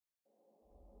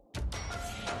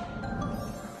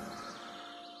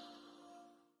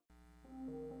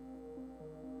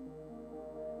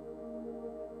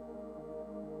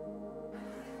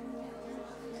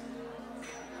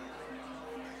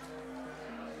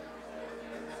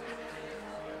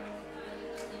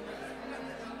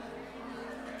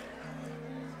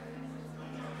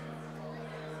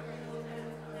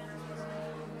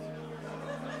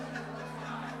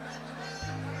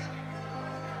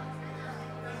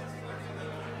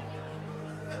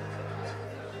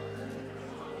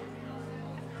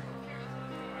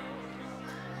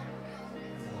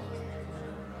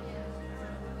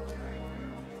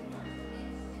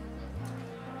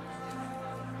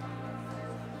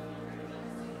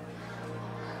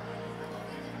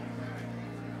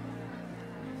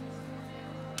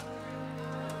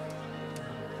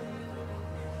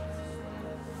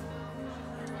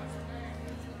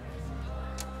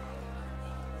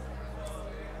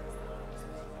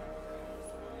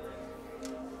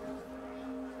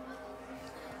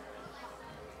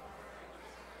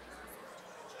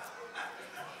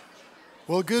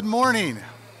Well, good morning.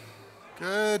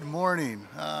 Good morning.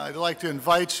 I'd like to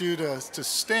invite you to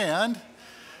stand.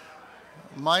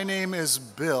 My name is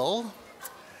Bill.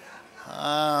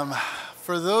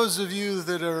 For those of you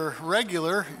that are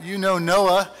regular, you know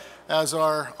Noah as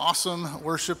our awesome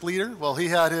worship leader. Well, he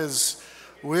had his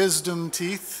wisdom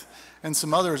teeth and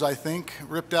some others, I think,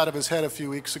 ripped out of his head a few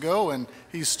weeks ago, and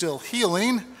he's still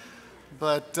healing.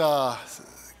 But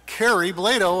Carrie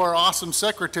Blado, our awesome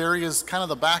secretary, is kind of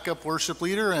the backup worship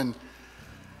leader, and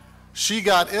she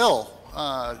got ill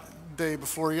day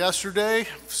before yesterday,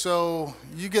 so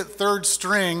you get third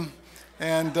string,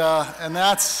 and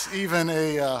that's even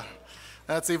a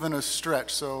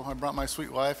stretch. So I brought my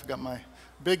sweet wife, got my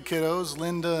big kiddos,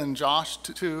 Linda and Josh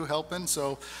too, helping.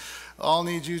 So I'll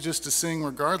need you just to sing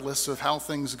regardless of how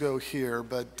things go here.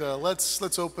 But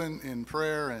let's open in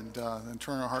prayer and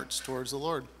turn our hearts towards the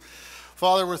Lord.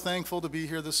 Father, we're thankful to be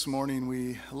here this morning.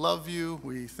 We love you.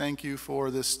 We thank you for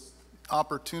this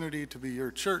opportunity to be your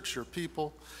church, your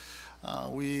people.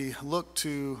 We look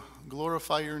to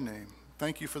glorify your name.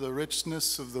 Thank you for the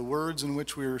richness of the words in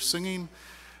which we are singing,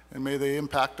 and may they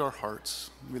impact our hearts.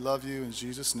 We love you in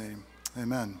Jesus' name.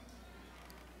 Amen.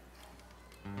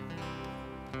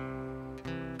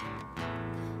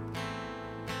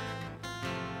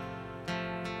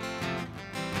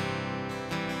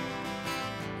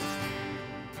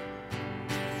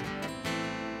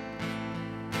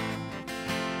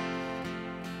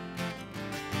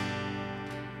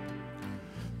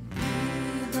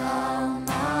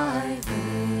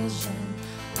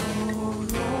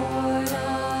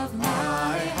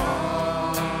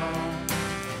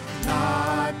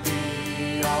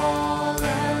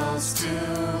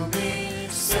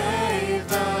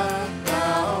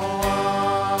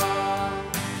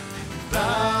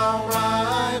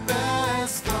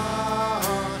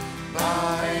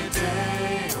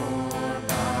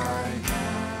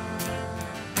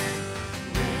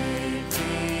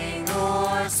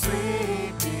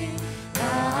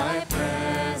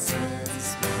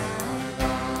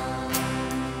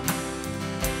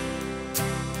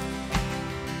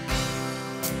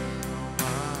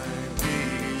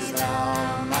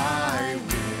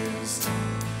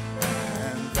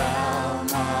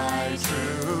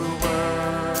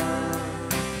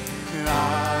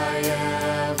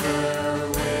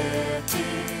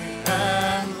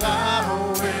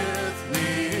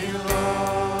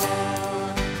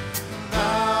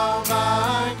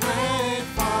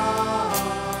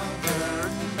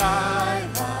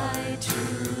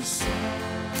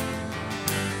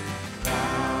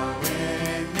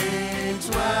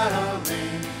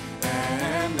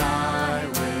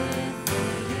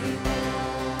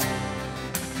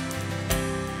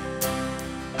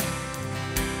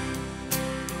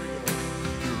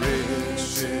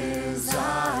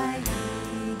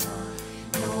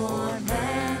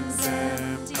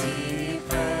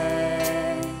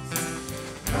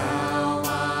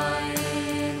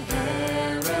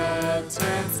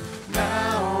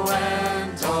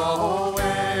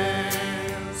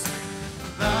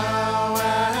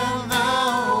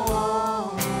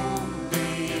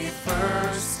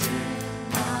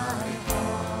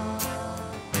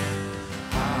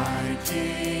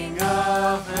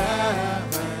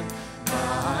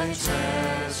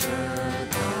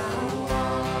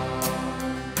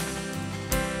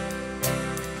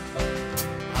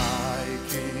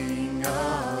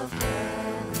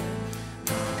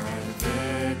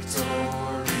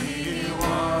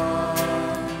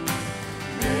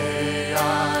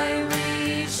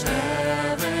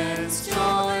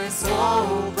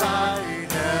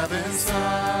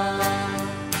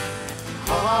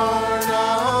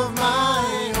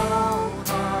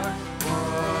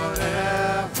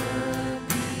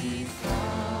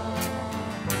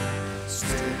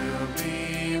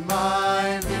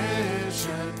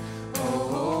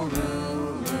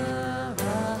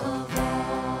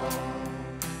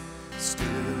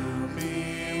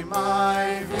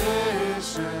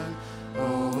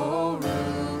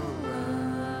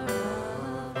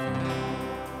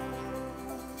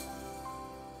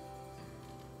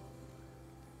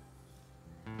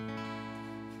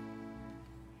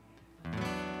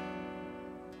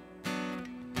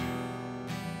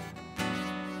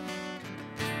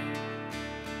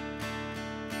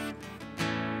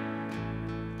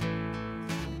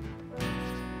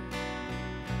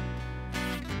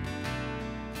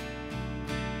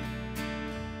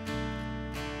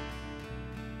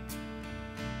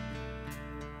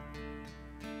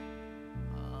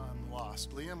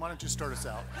 Liam, why don't you start us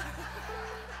out?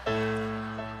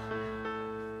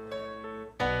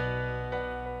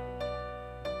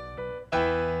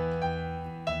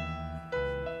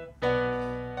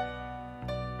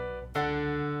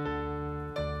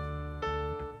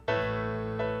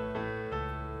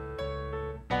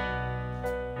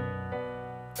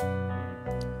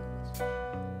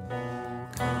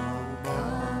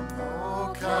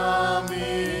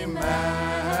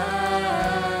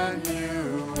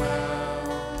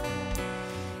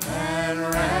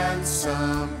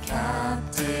 ransom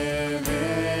captive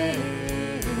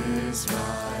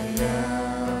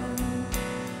Israel,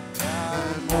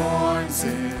 and mourns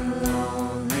in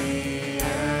lonely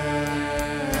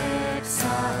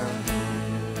exile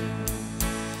here,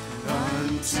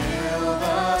 until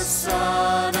the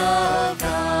Son of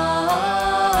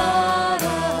God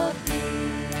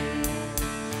appear.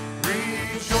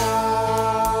 Rejoice,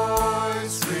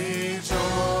 rejoice,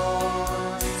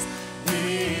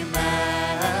 Emmanuel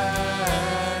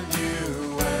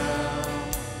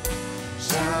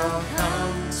shall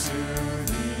come to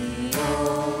thee,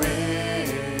 O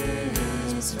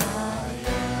Israel.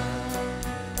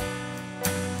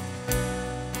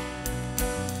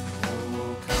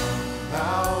 Oh, come,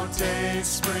 thou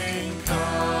dayspring,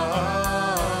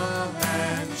 come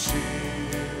and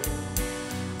cheer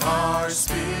our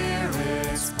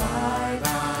spirits by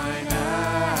thine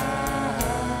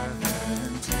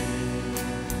advent here,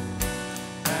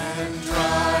 and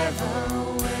drive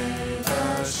away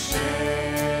the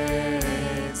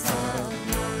shades of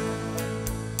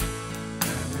night,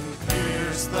 and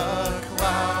pierce the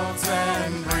clouds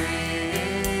and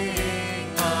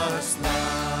bring us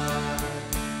light.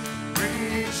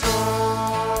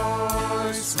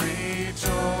 Rejoice, rejoice,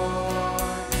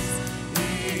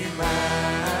 Emmanuel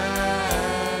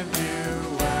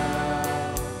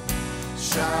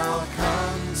shall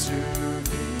come to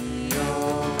thee, O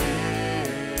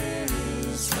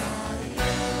Israel.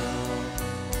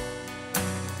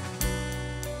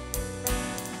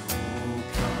 O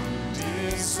come,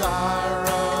 desire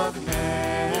of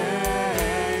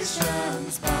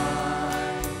nations,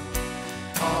 bind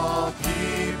all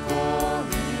people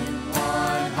in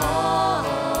one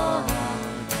heart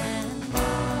and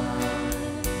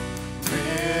mind.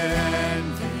 Rid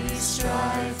envy,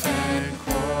 strife, and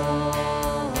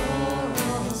quarrel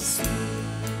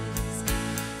cease.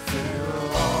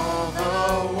 Fill all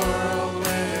the world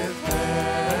with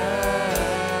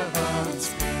heaven's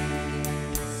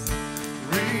peace.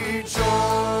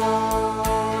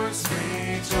 Rejoice,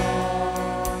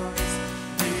 rejoice,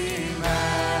 Emmanuel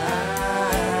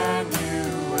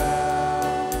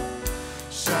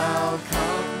shall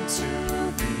come to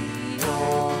thee,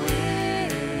 O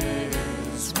Israel.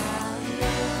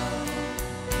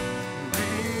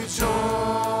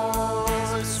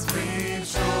 Rejoice,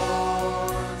 rejoice,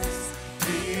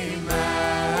 Emmanuel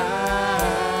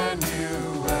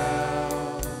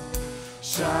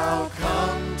shall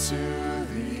come to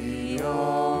thee,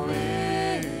 O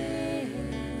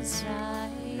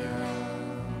Israel.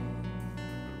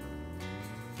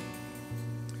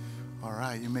 All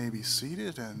right, you may be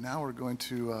seated, and now we're going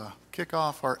to kick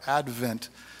off our Advent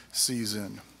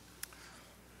season.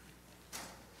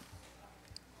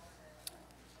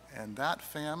 And that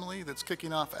family that's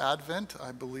kicking off Advent,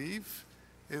 I believe,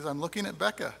 is, I'm looking at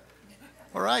Becca.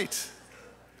 All right.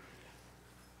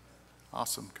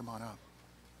 Awesome, come on up.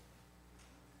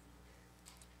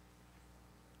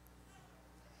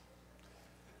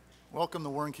 Welcome the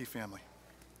Warnke family.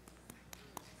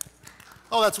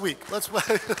 Oh, that's weak. Let's.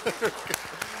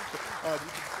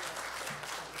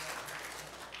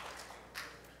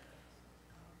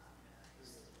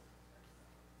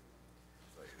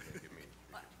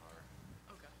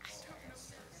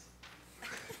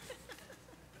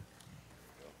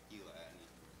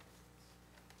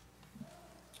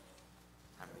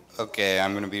 Okay,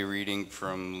 I'm going to be reading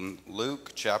from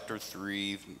Luke chapter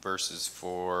 3, verses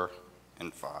 4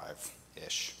 and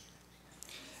 5-ish.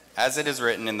 As it is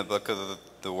written in the book of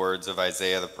the words of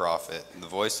Isaiah the prophet, the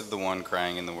voice of the one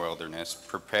crying in the wilderness,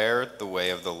 prepare the way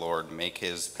of the Lord, make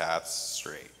his paths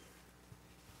straight.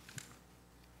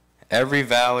 Every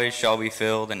valley shall be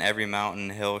filled, and every mountain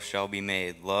and hill shall be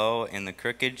made low, and the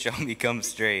crooked shall become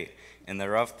straight, and the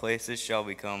rough places shall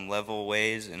become level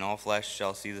ways, and all flesh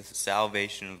shall see the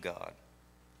salvation of God.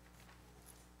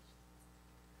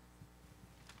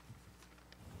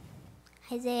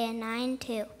 Isaiah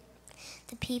 9:2.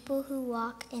 The people who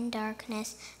walk in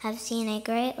darkness have seen a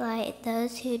great light.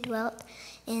 Those who dwelt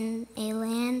in a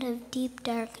land of deep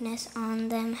darkness, on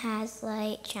them has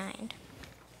light shined.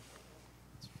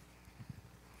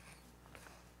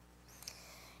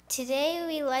 Today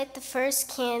we light the first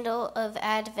candle of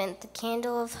Advent, the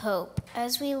candle of hope,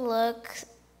 as we look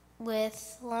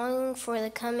with longing for the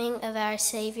coming of our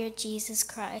Savior Jesus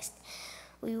Christ.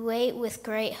 We wait with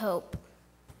great hope.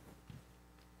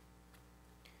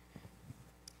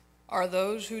 Are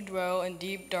those who dwell in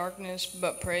deep darkness,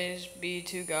 but praise be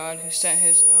to God who sent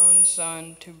his own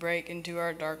Son to break into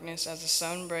our darkness as the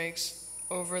sun breaks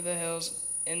over the hills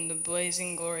in the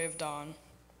blazing glory of dawn.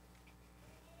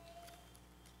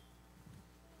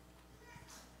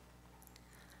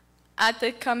 At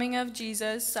the coming of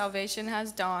Jesus, salvation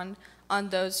has dawned on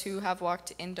those who have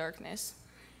walked in darkness.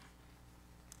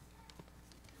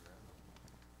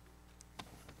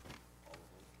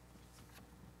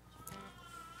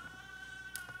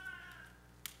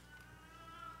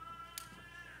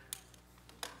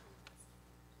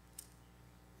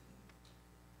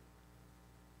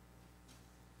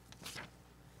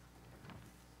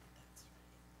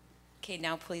 Okay,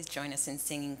 now please join us in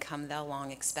singing Come Thou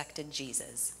Long Expected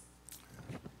Jesus.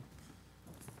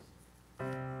 You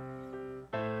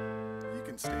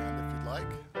can stand if you'd like.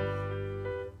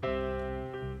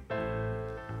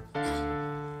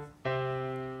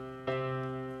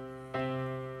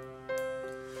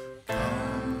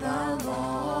 Come thou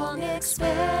long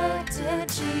expected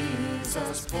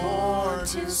Jesus, born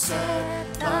to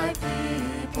set thy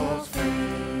people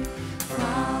free.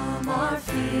 From our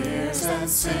fears and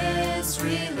sins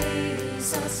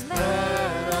release us,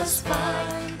 let us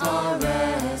find our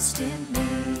rest in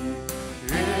thee.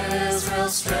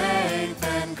 Israel's strength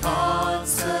and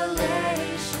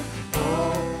consolation,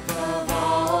 hope of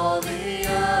all the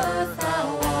earth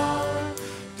thou art,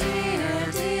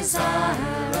 dear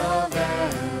desire of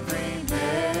every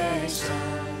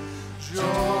nation,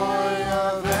 joy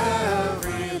of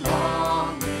every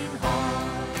longing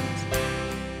heart.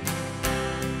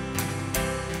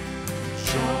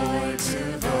 Joy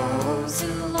to those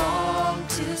who long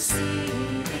to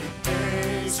see thee,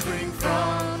 day spring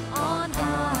from on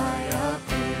high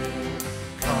appear.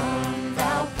 Come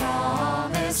thou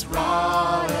promised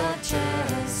rod of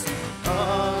Jesse,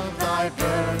 of thy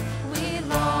birth we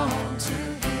long to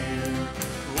hear.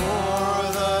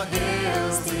 O'er the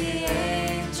hills the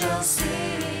angels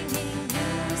singing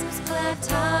news, glad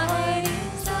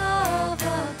tidings of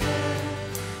the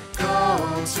birth.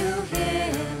 Go to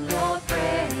him your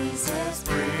praises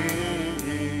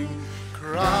bring.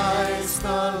 Christ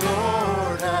the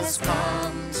Lord has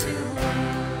come to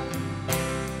earth.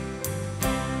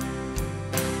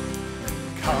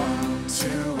 Come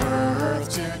to earth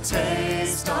to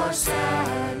taste our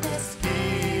sadness,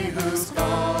 he whose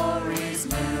glories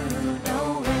knew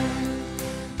no end.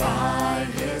 By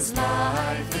his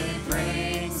life he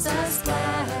brings us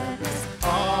gladness,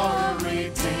 our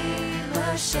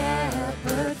Redeemer,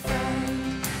 shepherd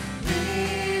friend.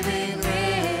 Leaving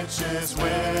riches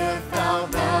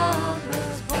without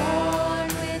numbers, born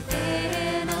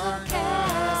within a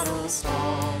cattle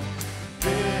stall.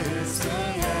 This the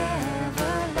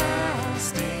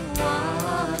everlasting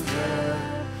wonder.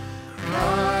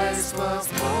 Christ was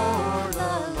born,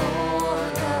 the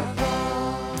Lord of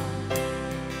all.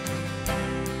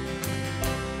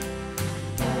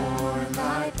 Born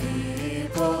thy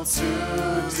people to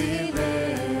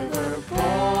deliver,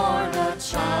 born a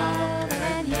child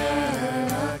and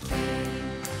yet a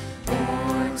king,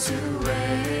 born to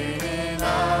reign in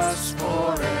us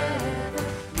forever.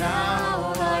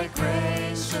 Now thy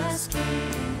gracious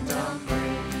kingdom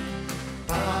bring,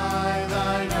 by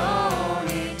thine own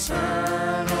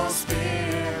eternal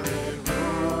Spirit,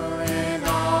 ruling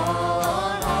all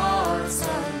our hearts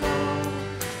alone.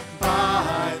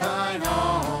 By thine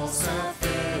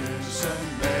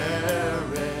all-sufficient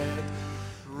merit,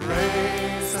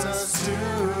 raise us to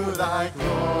thy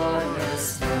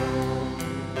glorious throne.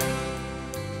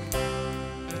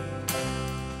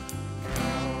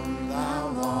 Come thou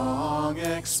long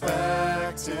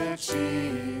expected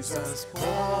Jesus,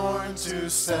 born to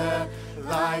set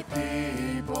thy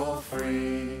people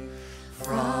free.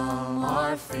 From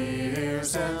our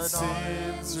fears and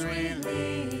sins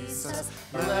release us,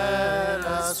 let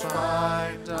us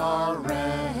find our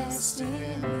rest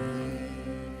in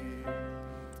thee.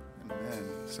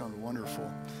 Amen. Sound wonderful.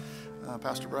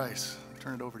 Pastor Bryce, I'll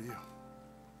turn it over to you.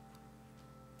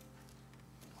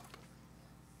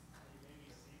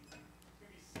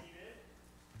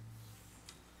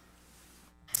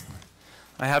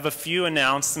 I have a few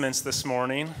announcements this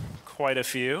morning, quite a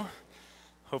few.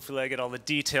 Hopefully I get all the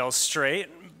details straight.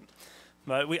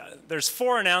 But there's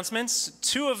 4 announcements.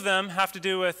 2 of them have to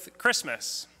do with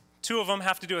Christmas. 2 of them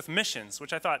have to do with missions,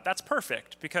 which I thought that's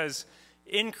perfect because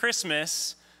in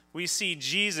Christmas, we see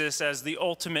Jesus as the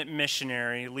ultimate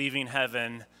missionary leaving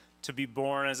heaven to be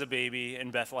born as a baby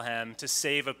in Bethlehem to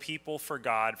save a people for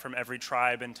God from every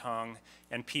tribe and tongue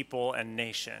and people and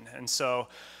nation. And so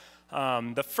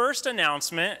the first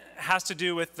announcement has to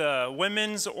do with the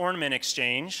Women's Ornament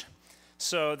Exchange.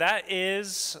 So that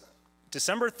is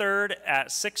December 3rd at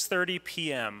 6:30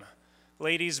 p.m.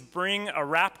 Ladies, bring a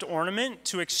wrapped ornament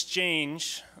to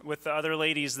exchange with the other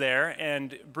ladies there,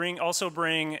 and also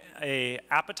bring an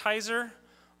appetizer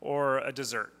or a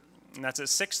dessert. And that's at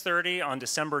 6:30 on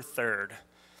December 3rd.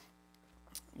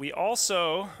 We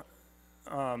also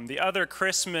the other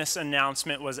Christmas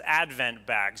announcement was Advent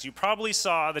bags. You probably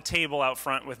saw the table out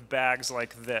front with bags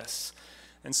like this.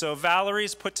 And so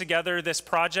Valerie's put together this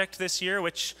project this year,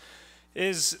 which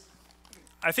is,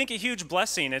 I think, a huge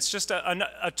blessing. It's just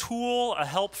a tool, a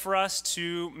help for us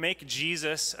to make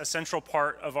Jesus a central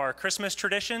part of our Christmas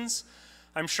traditions.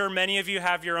 I'm sure many of you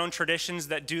have your own traditions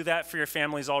that do that for your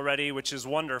families already, which is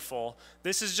wonderful.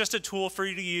 This is just a tool for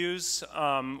you to use.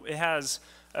 It has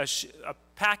a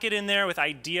packet in there with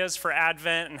ideas for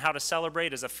Advent and how to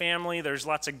celebrate as a family. There's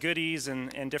lots of goodies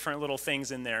and different little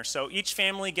things in there. So each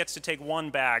family gets to take one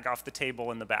bag off the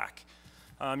table in the back.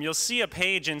 You'll see a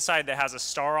page inside that has a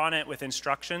star on it with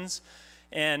instructions.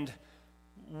 And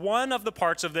one of the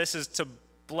parts of this is to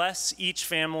bless each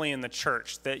family in the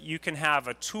church, that you can have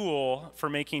a tool for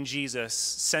making Jesus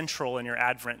central in your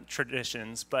Advent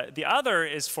traditions. But the other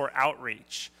is for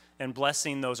outreach and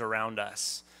blessing those around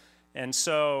us. And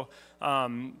so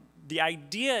the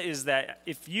idea is that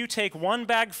if you take one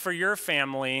bag for your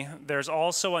family, there's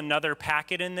also another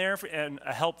packet in there and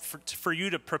a help for you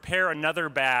to prepare another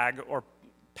bag or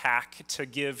pack to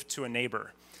give to a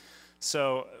neighbor.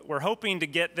 So we're hoping to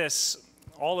get this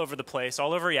all over the place,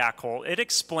 all over Yacolt. It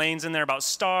explains in there about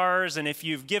stars, and if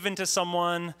you've given to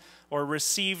someone or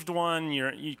received one,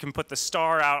 you can put the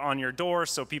star out on your door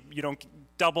so you don't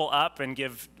double up and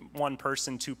give one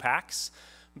person 2 packs.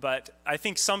 But I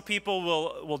think some people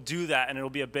will do that, and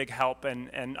it'll be a big help,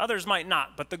 and others might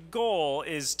not. But the goal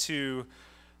is to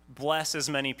bless as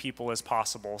many people as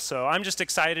possible. So I'm just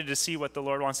excited to see what the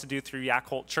Lord wants to do through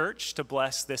Yacolt Church to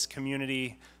bless this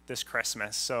community this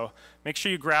Christmas. So make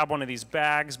sure you grab one of these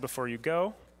bags before you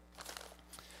go.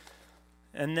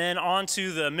 And then on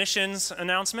to the missions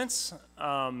announcements.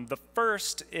 The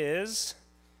first is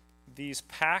these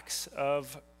packs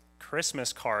of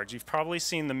Christmas cards. You've probably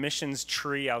seen the missions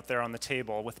tree out there on the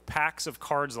table with packs of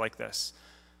cards like this.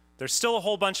 There's still a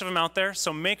whole bunch of them out there,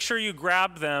 so make sure you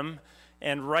grab them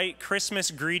and write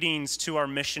Christmas greetings to our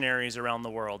missionaries around the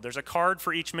world. There's a card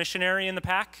for each missionary in the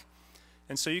pack,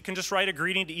 and so you can just write a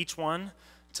greeting to each one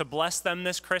to bless them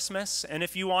this Christmas. And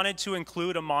if you wanted to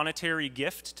include a monetary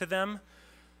gift to them,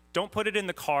 don't put it in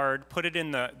the card, put it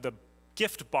in the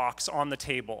gift box on the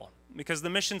table, because the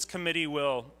missions committee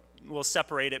will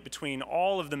separate it between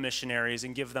all of the missionaries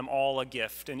and give them all a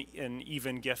gift, an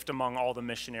even gift among all the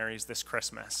missionaries this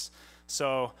Christmas.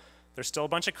 So there's still a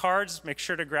bunch of cards. Make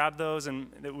sure to grab those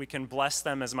and that we can bless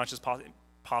them as much as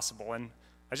possible. And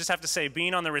I just have to say,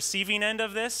 being on the receiving end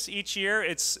of this each year,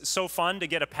 it's so fun to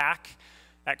get a pack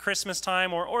at Christmas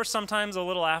time or sometimes a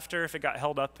little after if it got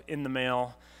held up in the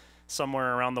mail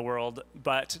somewhere around the world.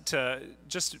 But to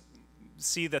just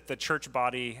see that the church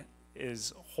body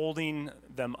is holding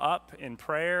them up in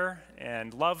prayer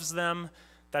and loves them,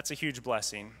 that's a huge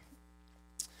blessing.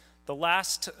 The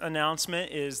last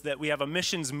announcement is that we have a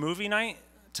missions movie night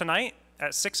tonight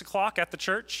at 6 o'clock at the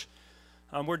church.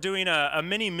 We're doing a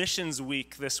mini missions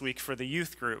week this week for the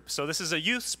youth group. So this is a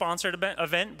youth-sponsored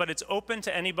event, but it's open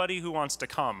to anybody who wants to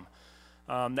come.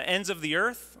 The Ends of the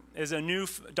Earth is a new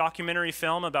documentary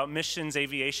film about missions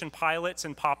aviation pilots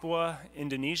in Papua,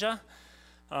 Indonesia,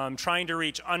 trying to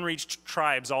reach unreached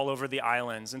tribes all over the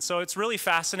islands. And so it's really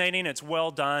fascinating. It's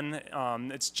well done.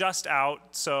 It's just out.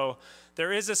 So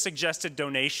there is a suggested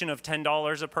donation of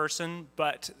 $10 a person,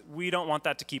 but we don't want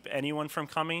that to keep anyone from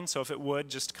coming. So if it would,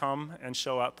 just come and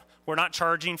show up. We're not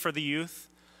charging for the youth.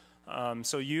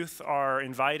 So youth are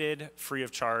invited free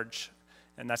of charge.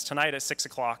 And that's tonight at 6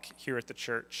 o'clock here at the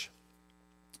church.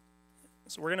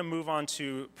 So we're going to move on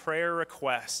to prayer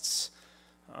requests.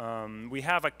 We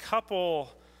have a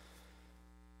couple.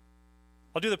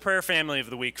 I'll do the prayer family of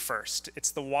the week first.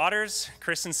 It's the Waters,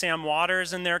 Chris and Sam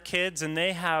Waters and their kids, and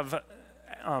they have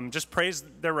just praise.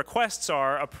 Their requests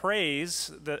are a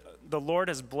praise that the Lord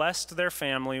has blessed their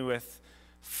family with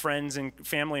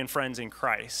family and friends in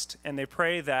Christ. And they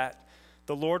pray that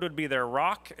the Lord would be their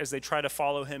rock as they try to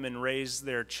follow him and raise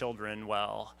their children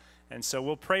well. And so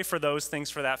we'll pray for those things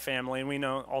for that family. And we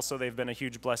know also they've been a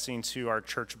huge blessing to our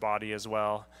church body as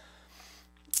well.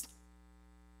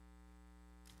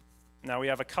 Now we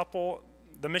have a couple.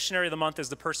 The missionary of the month is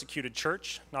the persecuted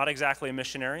church. Not exactly a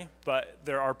missionary, but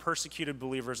there are persecuted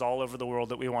believers all over the world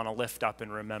that we want to lift up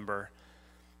and remember.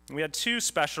 We had 2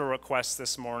 special requests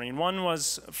this morning. One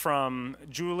was from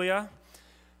Julia.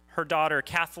 Her daughter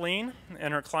Kathleen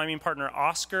and her climbing partner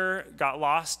Oscar got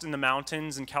lost in the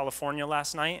mountains in California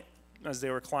last night as they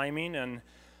were climbing, and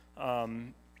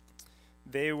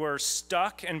they were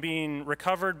stuck and being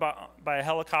recovered by a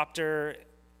helicopter.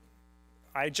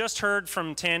 I just heard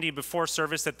from Tandy before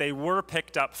service that they were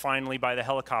picked up finally by the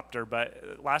helicopter,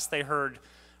 but last they heard,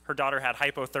 her daughter had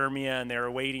hypothermia, and they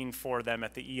were waiting for them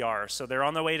at the ER. So they're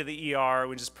on their way to the ER.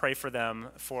 We just pray for them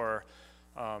for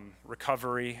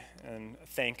recovery, and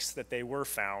thanks that they were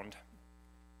found.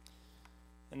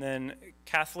 And then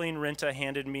Kathleen Renta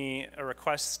handed me a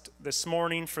request this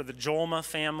morning for the Jolma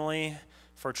family,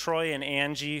 for Troy and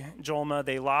Angie Jolma.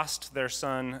 They lost their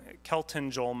son, Kelton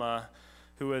Jolma,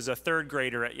 who was a third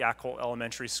grader at Yacolt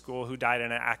Elementary School, who died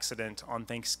in an accident on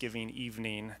Thanksgiving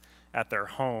evening at their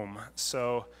home.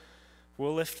 So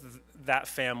we'll lift that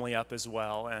family up as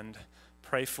well and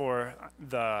pray for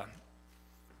the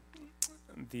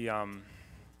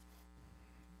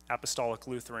Apostolic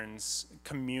Lutherans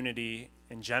community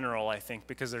in general, I think,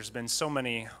 because there's been so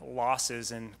many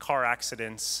losses and car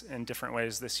accidents in different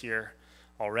ways this year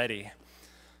already.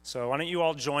 So why don't you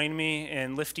all join me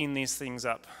in lifting these things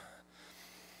up.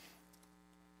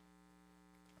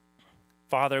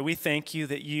 Father, we thank you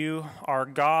that you are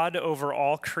God over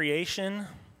all creation.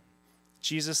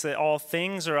 Jesus, that all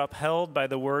things are upheld by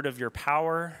the word of your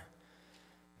power,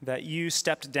 that you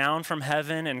stepped down from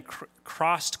heaven and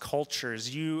crossed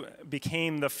cultures. You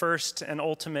became the first and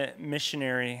ultimate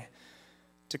missionary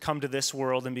to come to this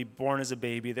world and be born as a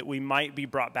baby, that we might be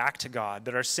brought back to God,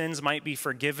 that our sins might be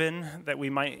forgiven, that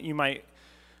you might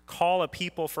call a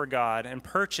people for God and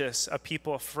purchase a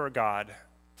people for God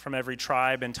from every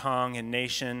tribe and tongue and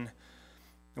nation.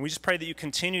 And we just pray that you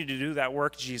continue to do that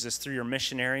work, Jesus, through your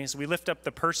missionaries. We lift up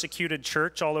the persecuted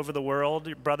church all over the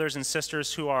world, brothers and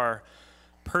sisters who are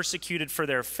persecuted for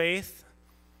their faith,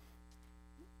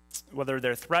 whether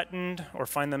they're threatened or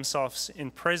find themselves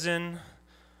in prison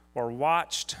or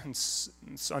watched and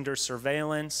under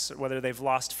surveillance, whether they've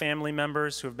lost family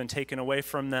members who have been taken away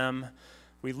from them.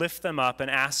 We lift them up and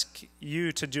ask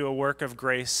you to do a work of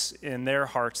grace in their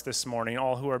hearts this morning,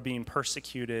 all who are being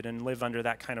persecuted and live under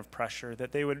that kind of pressure,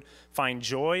 that they would find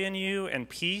joy in you and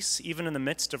peace, even in the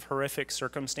midst of horrific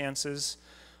circumstances.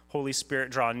 Holy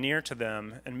Spirit, draw near to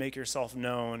them and make yourself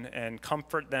known and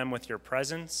comfort them with your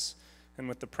presence and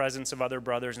with the presence of other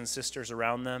brothers and sisters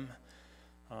around them.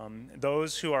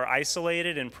 Those who are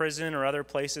isolated in prison or other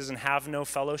places and have no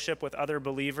fellowship with other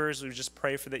believers, we just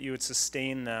pray for that you would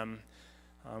sustain them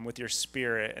with your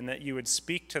Spirit, and that you would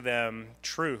speak to them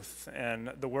truth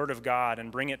and the Word of God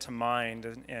and bring it to mind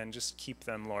and just keep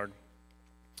them, Lord.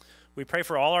 We pray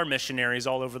for all our missionaries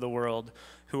all over the world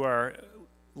who are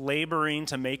laboring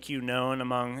to make you known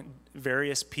among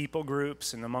various people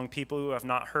groups and among people who have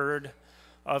not heard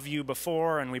of you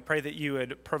before, and we pray that you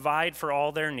would provide for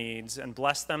all their needs and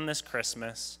bless them this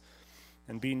Christmas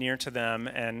and be near to them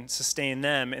and sustain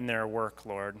them in their work,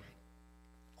 Lord.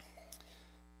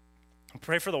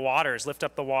 Pray for the Waters. Lift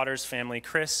up the Waters family,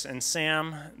 Chris and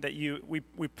Sam, that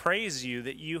we praise you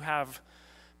that you have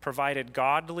provided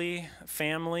godly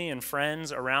family and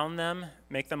friends around them.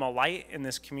 Make them a light in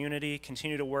this community.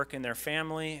 Continue to work in their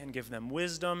family and give them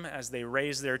wisdom as they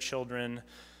raise their children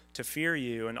to fear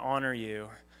you and honor you.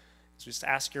 So just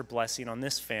ask your blessing on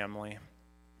this family.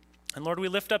 And Lord, we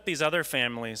lift up these other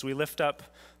families. We lift up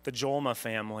the Jolma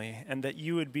family, and that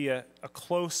you would be a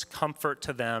close comfort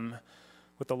to them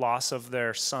with the loss of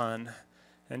their son.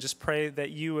 And just pray that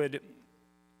you would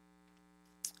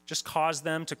just cause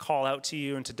them to call out to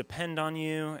you and to depend on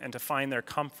you and to find their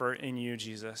comfort in you,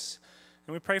 Jesus.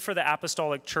 And we pray for the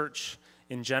Apostolic Church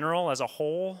in general as a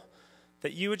whole,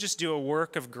 that you would just do a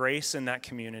work of grace in that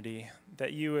community,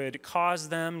 that you would cause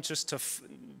them just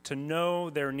to know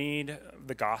their need of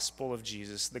the gospel of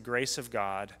Jesus, the grace of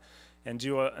God, and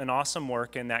do an awesome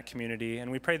work in that community.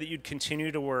 And we pray that you'd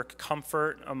continue to work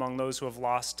comfort among those who have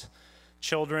lost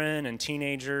children and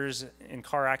teenagers in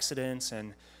car accidents,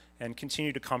 and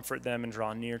continue to comfort them and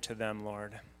draw near to them,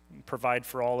 Lord, and provide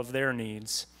for all of their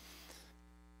needs.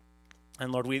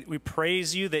 And Lord, we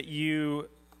praise you that you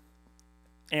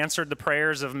answered the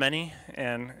prayers of many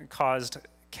and caused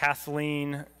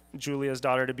Kathleen, Julia's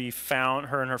daughter, to be found,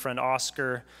 her and her friend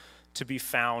Oscar, to be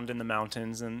found in the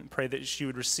mountains, and pray that she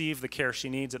would receive the care she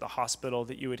needs at the hospital,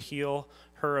 that you would heal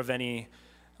her of any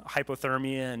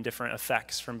hypothermia and different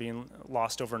effects from being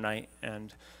lost overnight,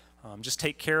 and just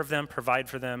take care of them, provide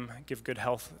for them, give good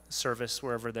health service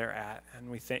wherever they're at. And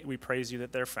we praise you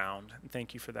that they're found. And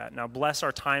thank you for that. Now bless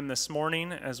our time this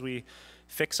morning as we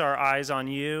fix our eyes on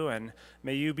you, and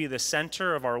may you be the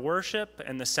center of our worship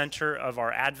and the center of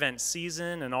our Advent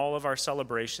season and all of our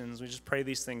celebrations. We just pray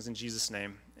these things in Jesus'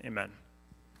 name. Amen.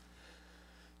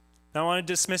 Now I want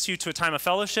to dismiss you to a time of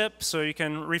fellowship so you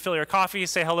can refill your coffee,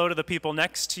 say hello to the people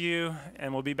next to you,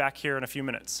 and we'll be back here in a few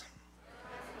minutes.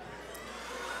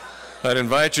 I'd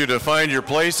invite you to find your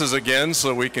places again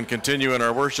so we can continue in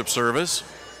our worship service.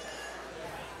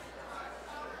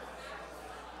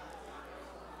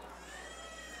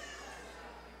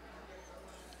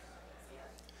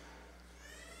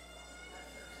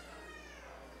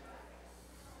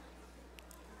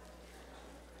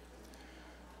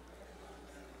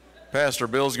 Pastor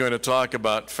Bill's going to talk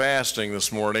about fasting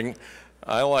this morning.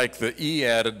 I like the E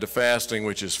added to fasting,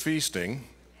 which is feasting.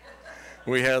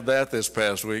 We had that this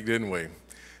past week, didn't we?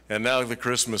 And now the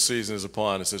Christmas season is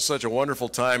upon us. It's such a wonderful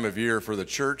time of year for the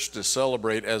church to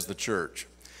celebrate as the church,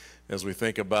 as we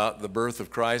think about the birth of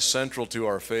Christ, central to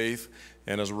our faith,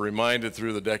 and as we're reminded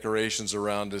through the decorations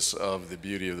around us of the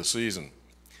beauty of the season.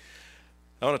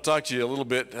 I want to talk to you a little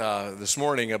bit this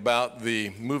morning about the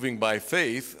Moving by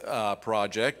Faith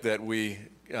project that we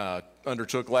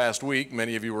undertook last week.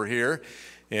 Many of you were here,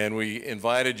 and we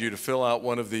invited you to fill out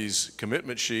one of these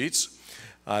commitment sheets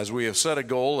as we have set a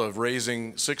goal of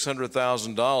raising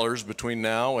 $600,000 between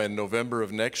now and November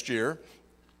of next year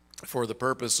for the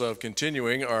purpose of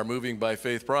continuing our Moving by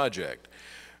Faith project.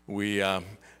 We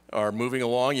are moving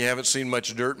along. You haven't seen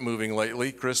much dirt moving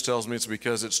lately. Chris tells me it's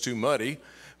because it's too muddy.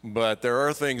 But there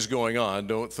are things going on.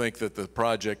 Don't think that the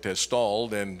project has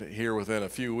stalled, and here within a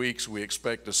few weeks we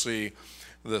expect to see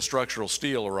the structural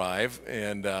steel arrive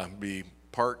and be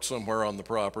parked somewhere on the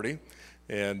property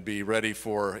and be ready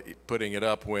for putting it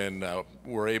up when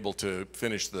we're able to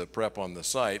finish the prep on the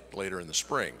site later in the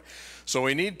spring. So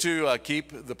we need to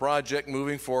keep the project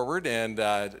moving forward, and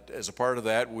as a part of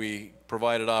that we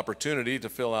provided opportunity to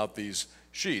fill out these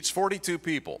sheets. 42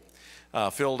 people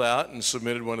filled out and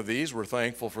submitted one of these. We're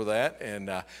thankful for that.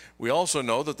 And we also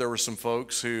know that there were some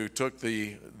folks who took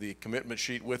the commitment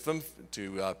sheet with them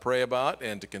to pray about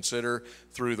and to consider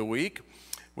through the week.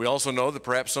 We also know that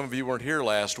perhaps some of you weren't here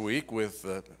last week with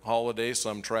the holidays,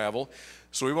 some travel.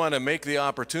 So we want to make the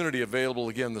opportunity available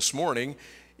again this morning.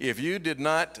 If you did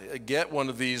not get one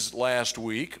of these last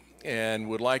week and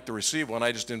would like to receive one,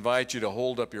 I just invite you to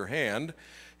hold up your hand,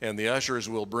 and the ushers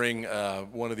will bring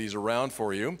one of these around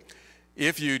for you.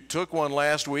 If you took one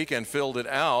last week and filled it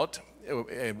out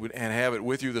and have it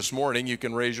with you this morning, you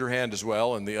can raise your hand as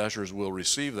well, and the ushers will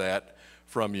receive that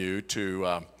from you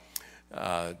to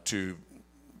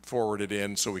forward it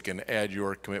in so we can add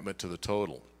your commitment to the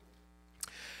total.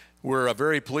 We're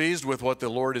very pleased with what the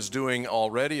Lord is doing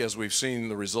already as we've seen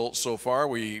the results so far.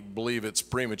 We believe it's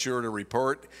premature to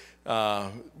report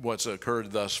what's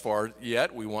occurred thus far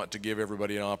yet. We want to give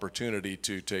everybody an opportunity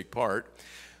to take part.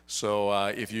 So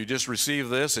if you just receive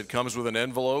this, it comes with an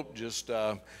envelope. Just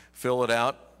fill it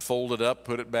out, fold it up,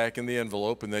 put it back in the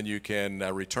envelope, and then you can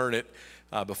return it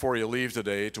before you leave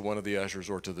today to one of the ushers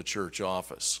or to the church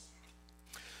office.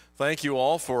 Thank you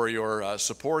all for your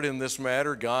support in this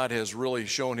matter. God has really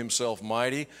shown himself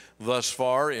mighty thus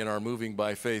far in our Moving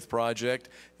by Faith project,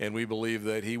 and we believe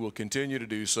that he will continue to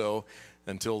do so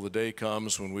until the day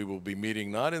comes when we will be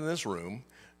meeting not in this room,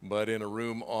 but in a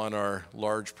room on our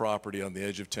large property on the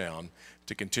edge of town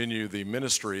to continue the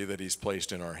ministry that he's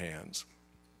placed in our hands.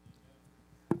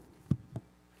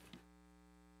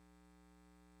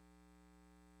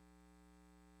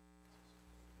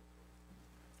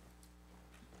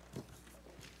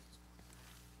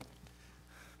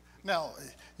 Now,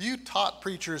 you taught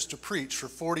preachers to preach for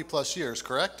 40 plus years,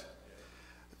 correct?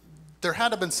 There had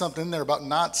to have been something in there about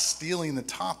not stealing the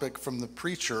topic from the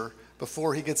preacher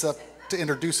before he gets up to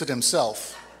introduce it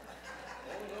himself.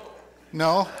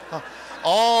 No?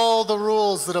 All the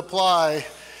rules that apply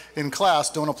in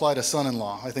class don't apply to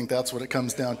son-in-law. I think that's what it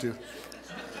comes down to.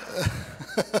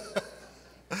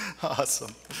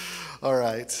 Awesome. All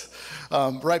right.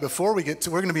 Right before we get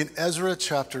to, we're going to be in Ezra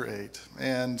chapter 8.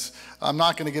 And I'm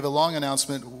not going to give a long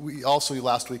announcement. We also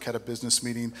last week had a business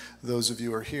meeting. Those of you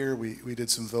who are here, we did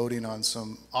some voting on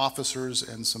some officers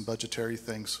and some budgetary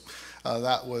things.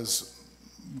 That was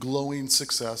glowing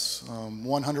success,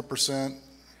 100%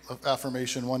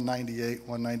 affirmation, 198,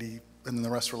 190, and then the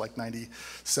rest were like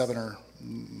 97 or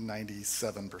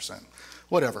 97%.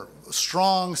 Whatever. A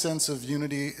strong sense of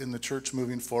unity in the church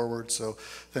moving forward, so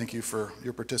thank you for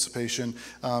your participation.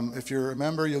 If you're a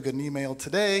member, you'll get an email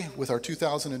today with our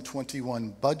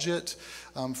 2021 budget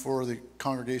for the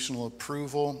congregational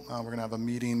approval. We're going to have a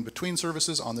meeting between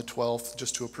services on the 12th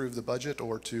just to approve the budget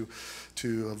or to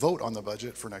vote on the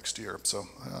budget for next year. So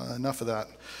enough of that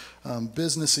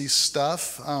businessy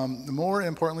stuff. More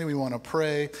importantly, we want to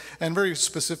pray, and very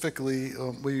specifically,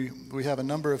 we have a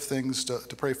number of things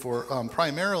to pray for.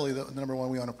 Primarily, the number one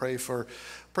we want to pray for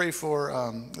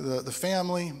the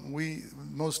family.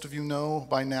 Most of you know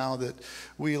by now that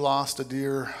we lost a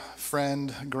dear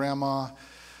friend, grandma,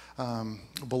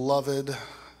 beloved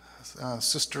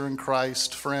sister in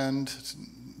Christ, friend,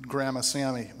 Grandma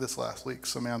Sammy this last week,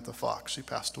 Samantha Fox. She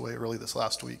passed away early this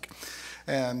last week.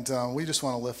 And we just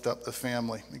want to lift up the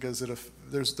family because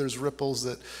there's ripples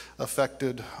that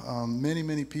affected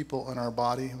many people in our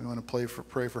body. We want to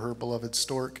pray for her beloved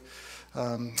stork.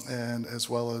 and as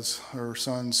well as her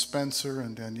sons Spencer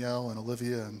and Danielle and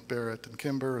Olivia and Barrett and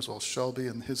Kimber, as well as Shelby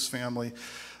and his family.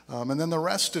 And then the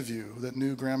rest of you that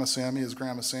knew Grandma Sammy as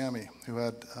Grandma Sammy, who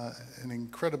had an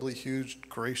incredibly huge,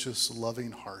 gracious,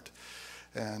 loving heart.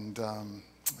 And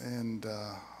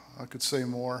I could say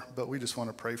more, but we just want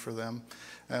to pray for them.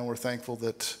 And we're thankful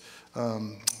that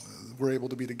we're able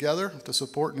to be together to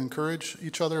support and encourage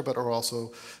each other, but are also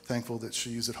thankful that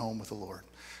she's at home with the Lord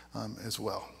as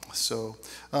well. So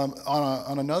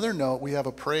on another note, we have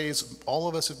a praise. All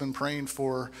of us have been praying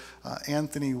for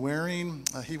Anthony Waring.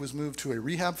 He was moved to a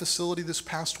rehab facility this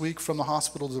past week from the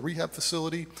hospital to the rehab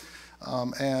facility.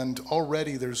 And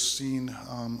already there's seen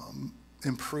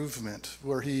improvement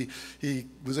where he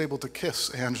was able to kiss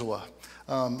Angela.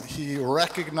 He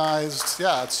recognized,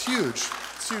 it's huge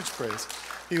praise.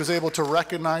 He was able to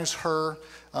recognize her.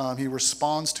 He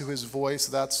responds to his voice.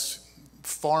 That's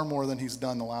far more than he's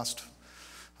done the last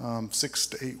 6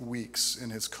 to 8 weeks in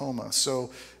his coma.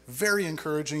 So very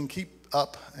encouraging. Keep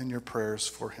up in your prayers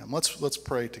for him. Let's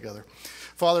pray together.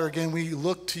 Father, again, we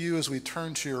look to you as we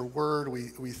turn to your word.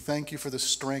 We thank you for the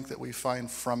strength that we find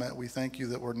from it. We thank you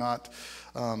that we're not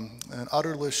an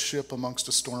utterless ship amongst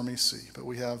a stormy sea, but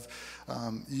we have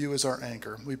you as our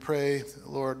anchor. We pray,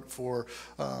 Lord, for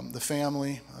the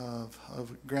family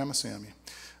of Grandma Sammy.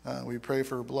 We pray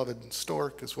for beloved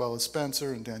Stork, as well as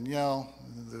Spencer and Danielle,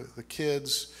 the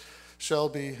kids,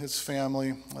 Shelby, his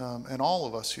family, and all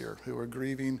of us here who are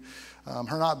grieving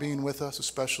her not being with us,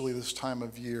 especially this time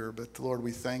of year. But Lord,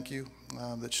 we thank you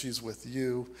that she's with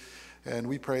you. And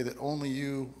we pray that only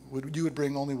you would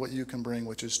bring only what you can bring,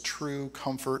 which is true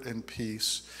comfort and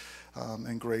peace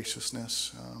and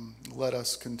graciousness. Let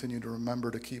us continue to remember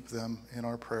to keep them in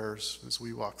our prayers as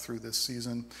we walk through this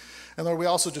season. And Lord, we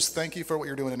also just thank you for what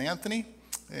you're doing in Anthony.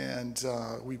 And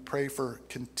we pray for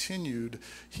continued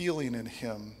healing in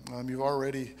him. You've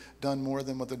already done more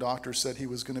than what the doctor said he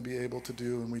was going to be able to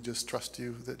do, and we just trust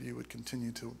you that you would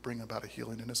continue to bring about a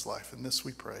healing in his life. And this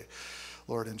we pray,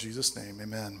 Lord, in Jesus' name,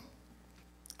 amen.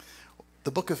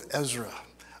 The book of Ezra.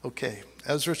 Okay,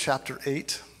 Ezra chapter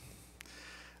 8.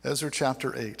 Ezra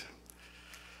chapter 8.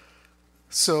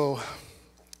 So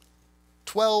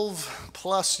 12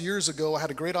 plus years ago, I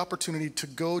had a great opportunity to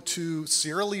go to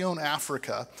Sierra Leone,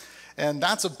 Africa, and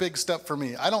that's a big step for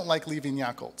me. I don't like leaving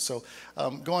Yacolt, so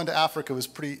going to Africa was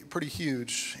pretty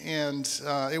huge, and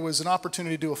it was an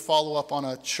opportunity to do a follow-up on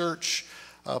a church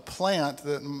plant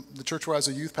that the church where I was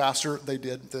a youth pastor, they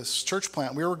did this church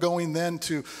plant. We were going then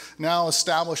to now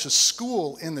establish a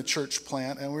school in the church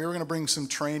plant, and we were going to bring some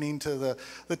training to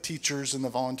the teachers and the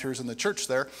volunteers in the church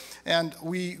there. And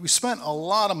we spent a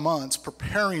lot of months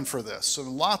preparing for this. So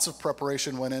lots of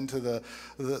preparation went into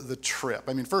the trip.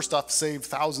 I mean, first off, saved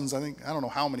thousands, I don't know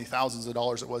how many thousands of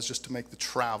dollars it was just to make the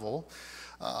travel.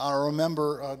 I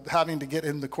remember having to get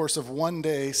in the course of one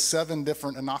day 7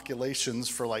 different inoculations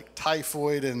for like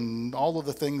typhoid and all of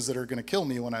the things that are going to kill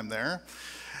me when I'm there.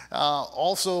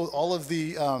 Also, all of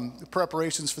the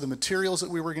preparations for the materials that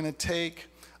we were going to take.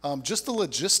 Just the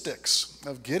logistics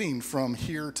of getting from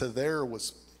here to there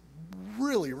was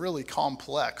really, really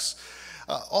complex.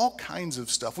 All kinds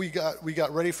of stuff. We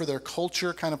got ready for their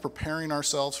culture, kind of preparing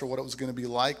ourselves for what it was going to be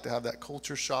like to have that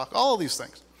culture shock, all of these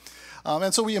things.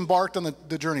 And so we embarked on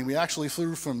the journey. We actually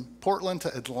flew from Portland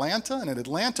to Atlanta, and at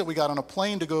Atlanta we got on a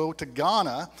plane to go to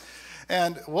Ghana.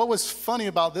 And what was funny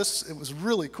about this, it was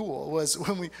really cool, was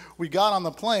when we got on the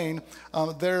plane,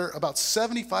 about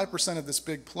 75% of this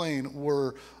big plane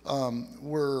were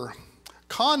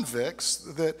convicts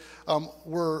that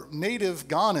were native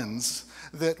Ghanans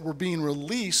that were being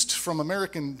released from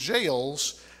American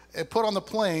jails and put on the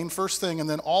plane first thing and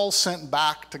then all sent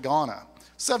back to Ghana.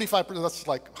 75%, that's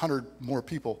like 100 more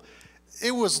people. It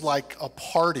was like a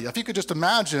party. If you could just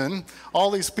imagine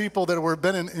all these people that were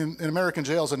been in American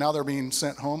jails and now they're being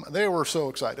sent home, they were so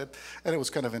excited, and it was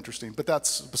kind of interesting, but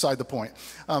that's beside the point.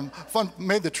 Fun,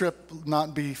 made the trip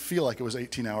not feel like it was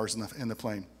 18 hours in the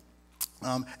plane.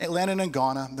 It landed in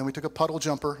Ghana, then we took a puddle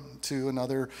jumper to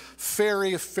another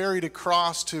ferry, a ferry to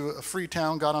cross to a free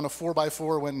town, got on a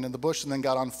 4x4, went into the bush, and then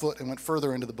got on foot and went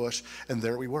further into the bush, and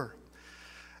there we were.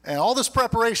 And all this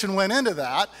preparation went into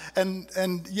that,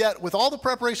 and yet with all the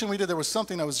preparation we did, there was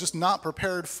something I was just not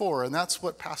prepared for, and that's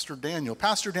what Pastor Daniel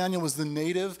was the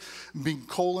native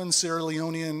Binkolan Sierra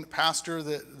Leonean pastor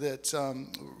that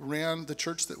ran the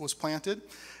church that was planted.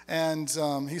 And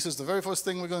he says, the very first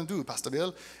thing we're going to do, Pastor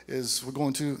Bill, is we're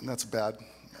going to, and that's bad.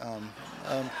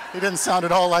 He didn't sound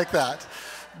at all like that.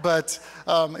 But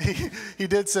he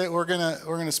did say we're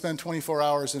gonna spend 24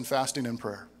 hours in fasting and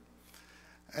prayer.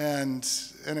 And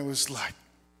it was like,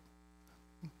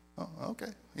 Oh, okay.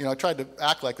 You know, I tried to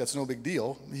act like that's no big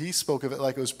deal. He spoke of it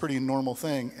like it was a pretty normal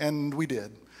thing, and we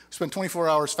did. We spent 24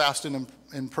 hours fasting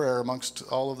in prayer amongst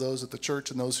all of those at the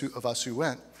church and those of us who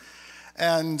went.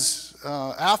 And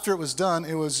after it was done,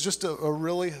 it was just a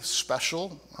really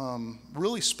special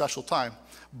time.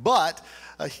 But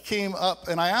he came up,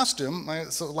 and I asked him,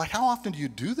 how often do you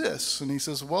do this? And he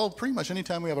says, well, pretty much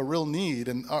anytime we have a real need.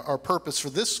 And our purpose for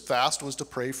this fast was to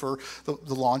pray for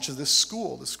the launch of this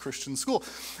school, this Christian school.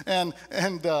 And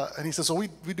he says, we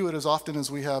do it as often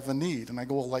as we have a need. And I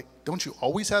go, well, don't you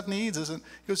always have needs? He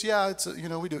goes, yeah,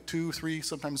 we do it 2, 3,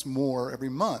 sometimes more every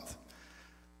month.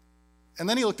 And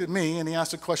then he looked at me and he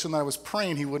asked a question that I was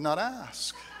praying he would not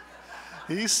ask.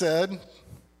 He said,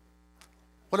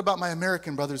 what about my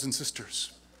American brothers and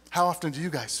sisters? How often do you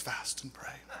guys fast and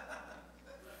pray?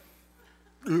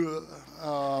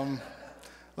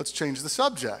 Let's change the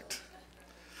subject.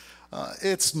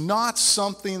 It's not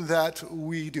something that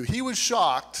we do. He was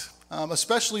shocked,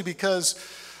 especially because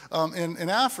in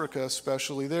Africa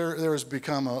especially, there has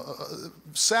become,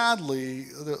 sadly,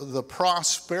 the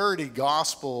prosperity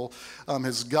gospel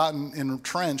has gotten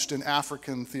entrenched in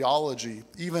African theology,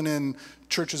 even in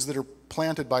churches that are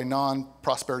planted by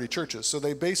non-prosperity churches. So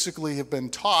they basically have been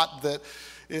taught that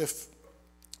if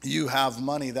you have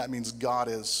money, that means God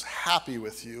is happy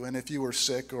with you. And if you are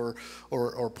sick or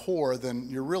poor, then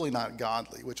you're really not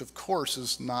godly, which of course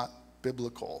is not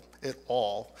biblical at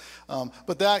all.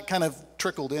 But that kind of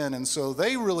trickled in. And so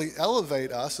they really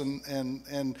elevate us.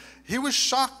 And he was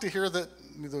shocked to hear that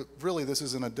really this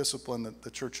isn't a discipline that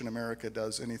the church in America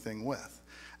does anything with.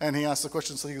 And he asked the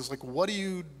question, so he was like, what do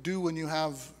you do when you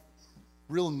have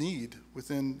real need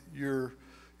within your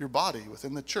body,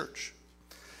 within the church?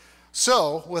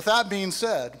 So, with that being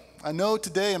said, I know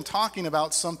today I'm talking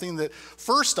about something that,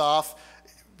 first off,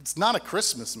 it's not a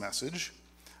Christmas message.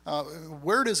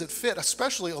 Where does it fit?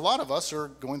 Especially a lot of us are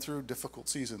going through difficult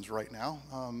seasons right now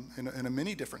in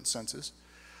many different senses.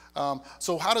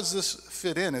 So how does this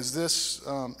fit in? Is this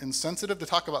insensitive to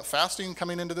talk about fasting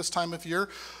coming into this time of year?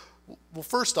 Well,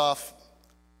 first off,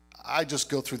 I just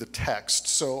go through the text.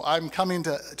 So I'm coming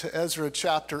to Ezra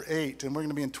chapter 8, and we're going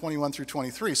to be in 21 through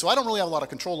 23. So I don't really have a lot of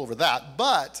control over that,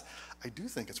 but I do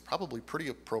think it's probably pretty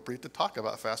appropriate to talk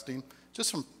about fasting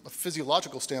just from a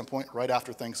physiological standpoint right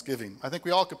after Thanksgiving. I think we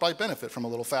all could probably benefit from a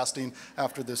little fasting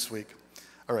after this week.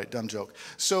 All right, dumb joke.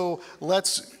 So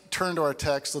let's turn to our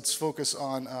text. Let's focus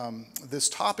on this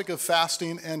topic of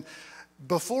fasting. And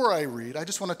before I read, I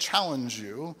just want to challenge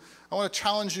you. I want to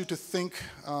challenge you to think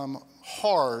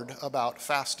hard about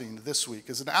fasting this week.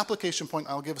 As an application point,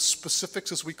 I'll give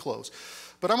specifics as we close.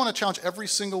 But I want to challenge every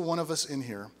single one of us in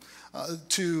here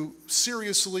to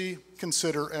seriously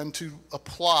consider and to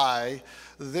apply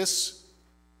this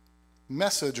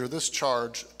message or this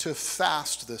charge to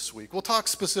fast this week. We'll talk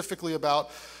specifically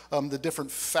about the different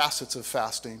facets of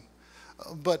fasting.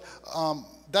 But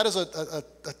that is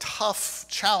a tough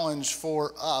challenge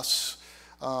for us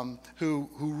who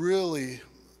really,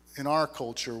 in our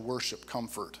culture, worship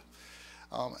comfort.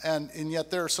 And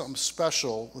yet there's something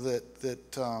special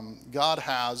that God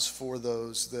has for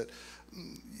those that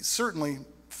certainly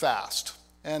fast.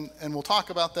 And we'll talk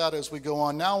about that as we go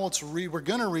on. Now let's read. We're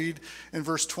going to read in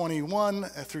verse 21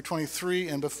 through 23.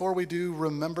 And before we do,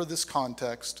 remember this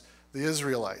context. The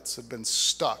Israelites had been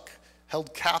stuck,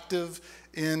 held captive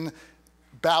in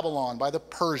Babylon by the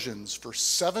Persians for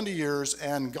 70 years.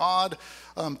 And God,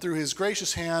 through his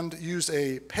gracious hand, used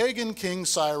a pagan king,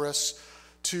 Cyrus,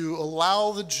 to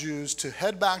allow the Jews to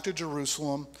head back to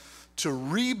Jerusalem to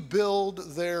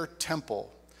rebuild their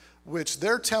temple, which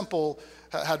their temple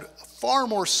had far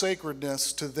more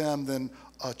sacredness to them than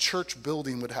a church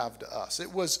building would have to us.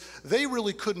 They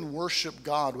really couldn't worship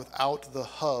God without the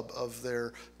hub of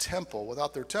their temple,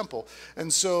 without their temple.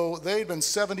 And so they'd been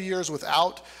 70 years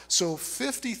without. So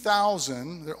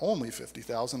 50,000, there are only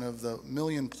 50,000 of the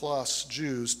million plus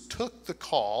Jews took the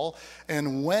call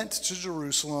and went to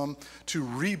Jerusalem to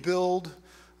rebuild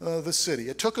the city.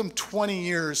 It took them 20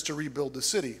 years to rebuild the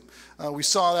city. We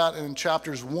saw that in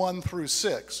chapters 1 through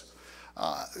 6.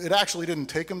 It actually didn't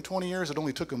take them 20 years. It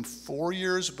only took them 4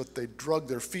 years, but they dragged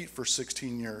their feet for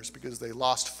 16 years because they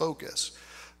lost focus.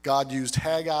 God used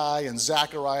Haggai and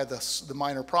Zechariah, the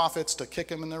minor prophets, to kick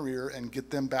them in the rear and get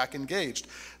them back engaged.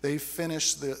 They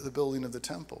finished the building of the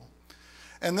temple.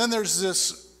 And then there's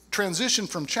this transition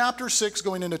from chapter 6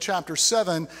 going into chapter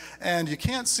 7, and you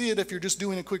can't see it if you're just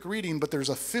doing a quick reading, but there's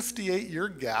a 58-year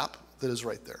gap that is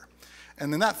right there.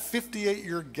 And in that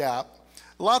 58-year gap,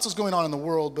 lots was going on in the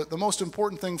world, but the most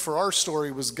important thing for our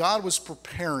story was God was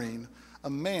preparing a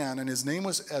man, and his name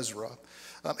was Ezra,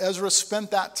 Ezra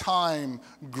spent that time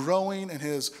growing in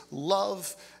his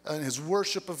love and his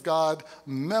worship of God,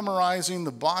 memorizing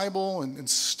the Bible and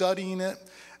studying it.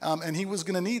 And he was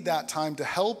going to need that time to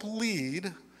help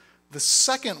lead the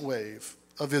second wave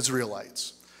of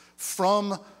Israelites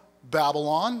from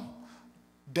Babylon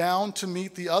down to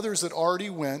meet the others that already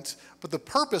went. But the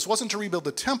purpose wasn't to rebuild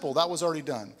the temple. That was already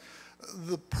done.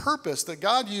 The purpose that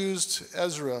God used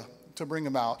Ezra to bring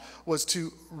about was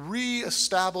to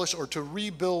reestablish or to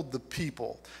rebuild the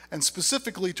people, and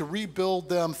specifically to rebuild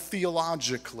them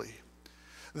theologically.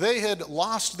 They had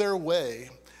lost their way,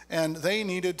 and they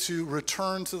needed to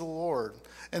return to the Lord.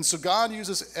 And so God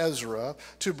uses Ezra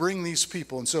to bring these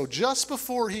people. And so just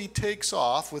before he takes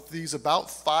off with these about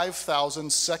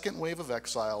 5,000 second wave of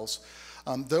exiles,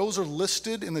 those are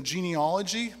listed in the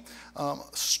genealogy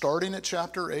starting at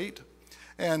chapter 8.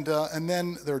 And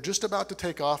then they're just about to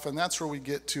take off, and that's where we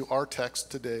get to our text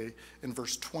today in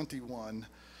verse 21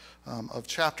 of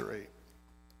chapter 8.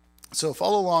 So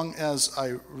follow along as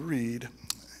I read,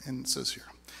 and it says here.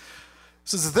 It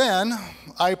says, "Then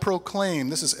I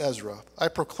proclaimed," this is Ezra, "I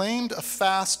proclaimed a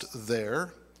fast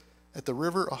there at the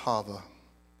river Ahava,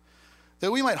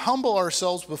 that we might humble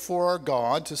ourselves before our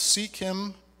God to seek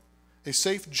him a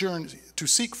safe journey, to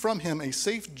seek from him a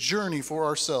safe journey for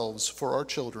ourselves, for our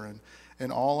children,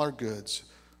 and all our goods.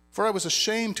 For I was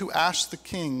ashamed to ask the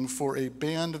king for a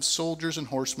band of soldiers and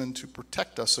horsemen to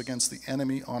protect us against the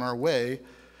enemy on our way,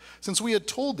 since we had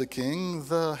told the king,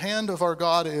 the hand of our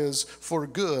God is for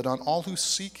good on all who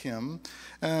seek him,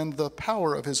 and the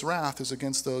power of his wrath is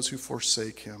against those who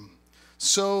forsake him.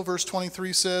 So," verse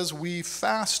 23 says, "we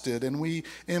fasted and we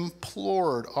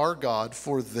implored our God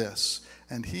for this,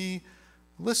 and he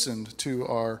listened to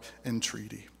our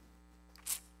entreaty."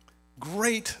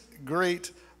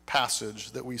 Great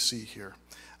passage that we see here.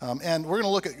 And we're going to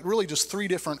look at really just three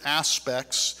different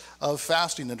aspects of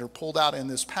fasting that are pulled out in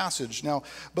this passage. Now,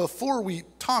 before we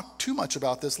talk too much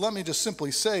about this, let me just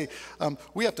simply say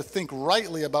we have to think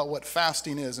rightly about what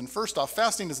fasting is. And first off,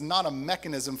 fasting is not a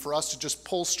mechanism for us to just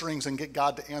pull strings and get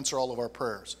God to answer all of our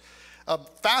prayers.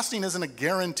 Fasting isn't a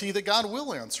guarantee that God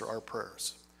will answer our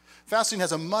prayers. Fasting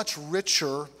has a much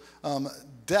richer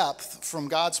depth from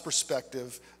God's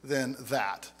perspective than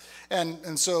that.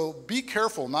 And so be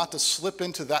careful not to slip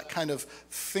into that kind of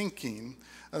thinking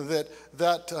that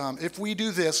if we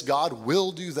do this, God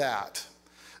will do that.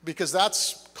 Because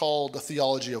that's called a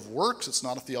theology of works. It's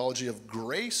not a theology of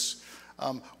grace.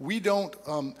 We don't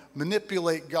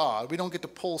manipulate God. We don't get to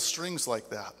pull strings like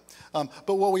that.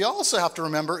 But what we also have to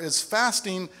remember is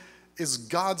fasting is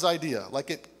God's idea. Like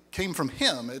it came from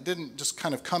him. It didn't just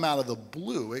kind of come out of the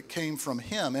blue. It came from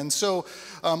him. And so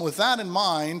with that in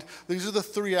mind, these are the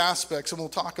three aspects, and we'll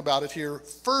talk about it here.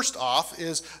 First off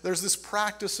is there's this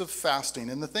practice of fasting.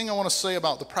 And the thing I want to say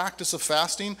about the practice of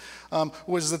fasting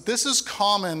was that this is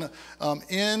common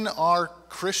in our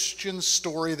Christian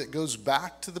story that goes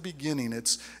back to the beginning.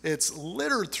 It's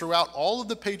littered throughout all of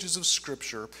the pages of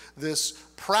Scripture, this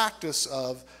practice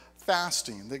of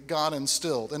fasting that God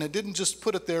instilled. And it didn't just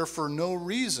put it there for no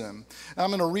reason. I'm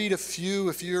going to read a few.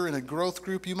 If you're in a growth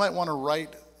group, you might want to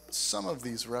write some of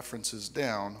these references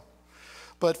down.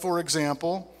 But for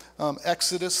example,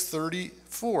 Exodus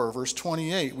 34, verse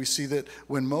 28, we see that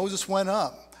when Moses went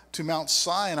up to Mount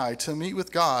Sinai to meet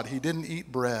with God, he didn't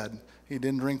eat bread, he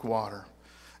didn't drink water.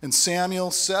 In Samuel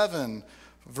 7,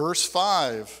 verse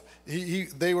 5,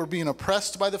 they were being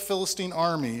oppressed by the Philistine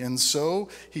army, and so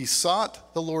he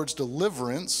sought the Lord's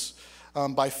deliverance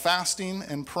by fasting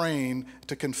and praying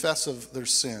to confess of their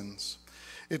sins.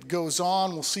 It goes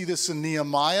on. We'll see this in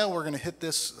Nehemiah. We're going to hit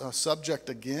this subject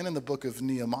again in the book of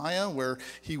Nehemiah, where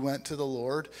he went to the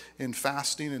Lord in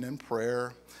fasting and in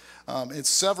prayer. It's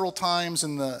several times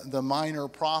in the minor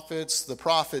prophets. The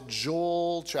prophet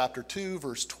Joel, chapter 2,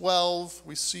 verse 12,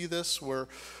 we see this, where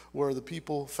the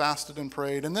people fasted and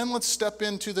prayed. And then let's step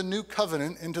into the new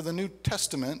covenant, into the New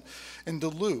Testament, into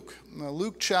Luke. Now,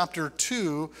 Luke chapter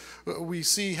 2, we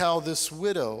see how this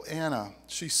widow, Anna,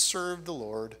 she served the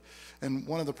Lord. And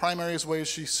one of the primary ways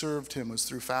she served him was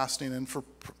through fasting and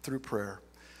through prayer.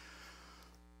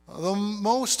 The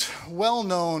most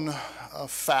well-known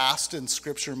fast in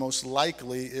Scripture, most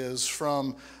likely, is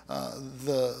from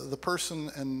the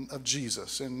person of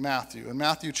Jesus in Matthew. In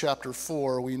Matthew chapter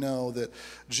 4, we know that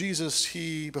Jesus,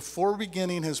 before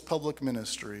beginning his public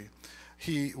ministry,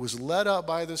 he was led up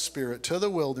by the Spirit to the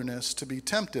wilderness to be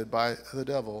tempted by the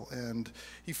devil. And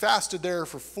he fasted there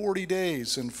for 40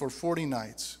 days and for 40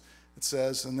 nights, it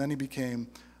says, and then he became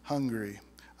hungry.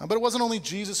 But it wasn't only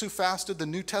Jesus who fasted. The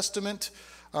New Testament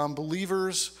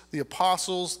believers, the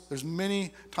apostles, there's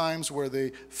many times where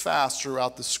they fast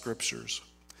throughout the Scriptures.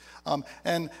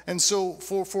 And so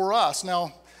for us,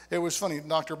 now, it was funny,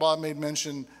 Dr. Bob made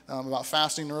mention about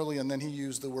fasting early, and then he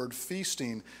used the word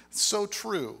feasting. It's so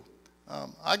true.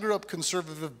 I grew up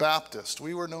conservative Baptist.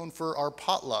 We were known for our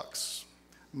potlucks,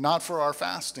 not for our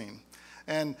fasting.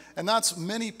 And that's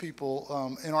many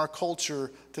people in our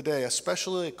culture today,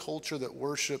 especially a culture that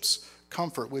worships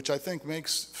comfort, which I think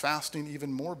makes fasting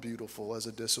even more beautiful as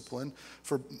a discipline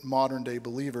for modern day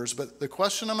believers. But the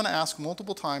question I'm going to ask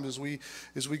multiple times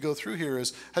as we go through here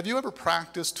is, have you ever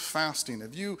practiced fasting?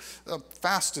 Have you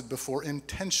fasted before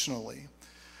intentionally?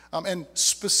 And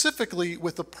specifically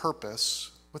with a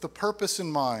purpose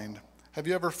in mind? Have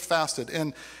you ever fasted?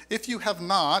 And if you have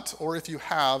not, or if you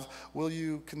have, will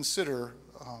you consider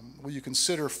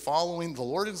following the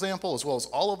Lord's example, as well as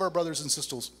all of our brothers and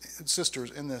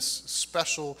sisters in this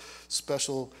special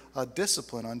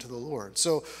discipline unto the Lord?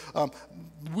 So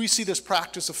we see this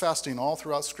practice of fasting all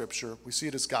throughout Scripture. We see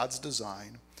it as God's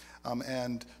design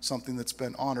and something that's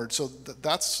been honored. So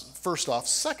that's first off.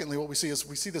 Secondly, what we see is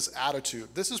we see this attitude.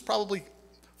 This is probably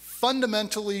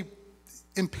fundamentally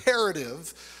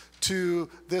imperative to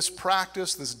this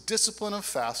practice, this discipline of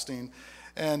fasting.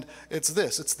 And it's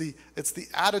the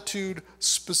attitude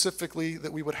specifically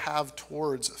that we would have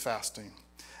towards fasting.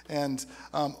 And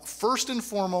first and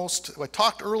foremost, I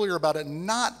talked earlier about it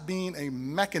not being a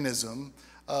mechanism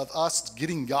of us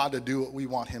getting God to do what we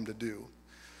want him to do.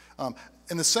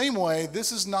 In the same way,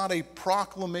 this is not a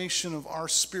proclamation of our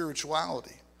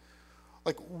spirituality.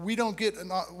 Like we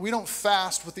don't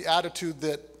fast with the attitude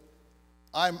that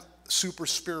I'm super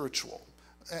spiritual.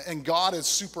 And God is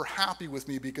super happy with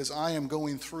me because I am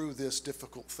going through this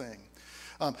difficult thing.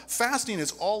 Fasting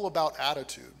is all about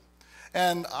attitude.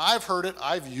 And I've heard it,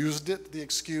 I've used it, the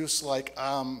excuse like,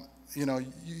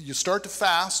 you start to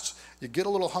fast, you get a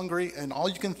little hungry, and all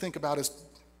you can think about is,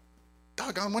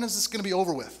 doggone, when is this going to be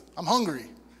over with? I'm hungry.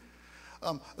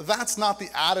 That's not the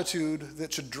attitude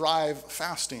that should drive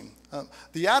fasting.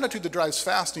 The attitude that drives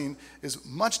fasting is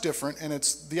much different, and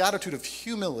it's the attitude of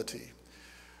humility.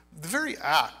 The very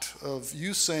act of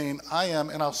you saying, I am,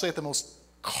 and I'll say it the most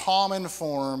common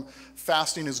form,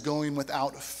 fasting is going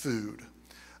without food.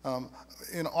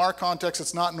 In our context,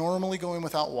 it's not normally going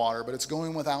without water, but it's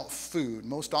going without food.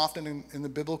 Most often in the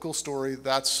biblical story,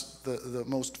 that's the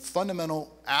most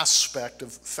fundamental aspect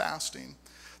of fasting.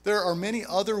 There are many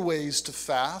other ways to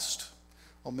fast.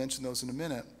 I'll mention those in a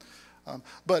minute.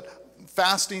 But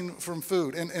fasting from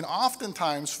food. And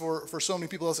oftentimes for so many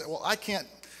people, they'll say, well, I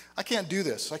can't do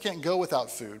this. I can't go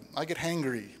without food. I get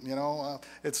hangry,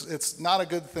 it's not a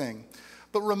good thing.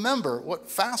 But remember what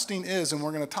fasting is, and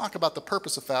we're going to talk about the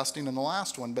purpose of fasting in the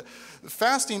last one, but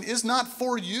fasting is not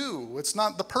for you. It's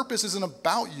not, the purpose isn't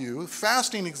about you.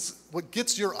 Fasting is what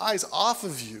gets your eyes off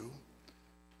of you,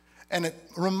 and it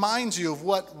reminds you of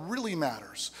what really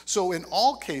matters. So in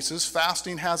all cases,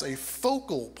 fasting has a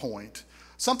focal point,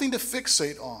 something to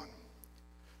fixate on.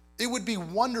 It would be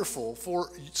wonderful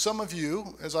for some of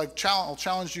you, as I'll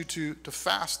challenge you to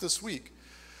fast this week,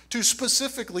 to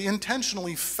specifically,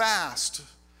 intentionally fast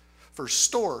for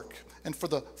Stork and for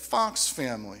the Fox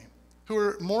family who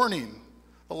are mourning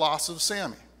the loss of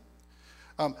Sammy.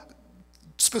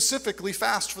 Specifically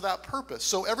fast for that purpose.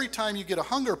 So every time you get a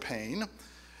hunger pain,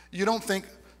 you don't think,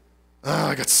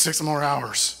 I got 6 more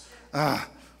hours.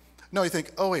 No, you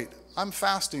think, oh wait, I'm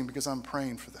fasting because I'm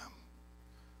praying for them.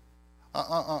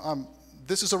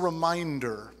 This is a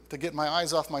reminder to get my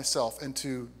eyes off myself and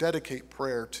to dedicate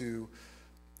prayer to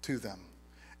them.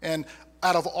 And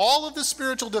out of all of the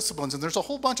spiritual disciplines, and there's a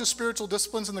whole bunch of spiritual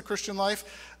disciplines in the Christian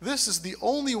life, this is the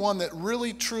only one that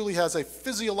really truly has a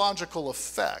physiological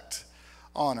effect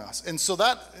on us. And so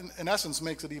that, in essence,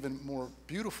 makes it even more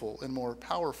beautiful and more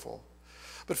powerful.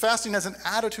 But fasting has an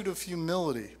attitude of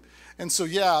humility. And so,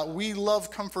 yeah, we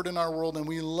love comfort in our world and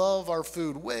we love our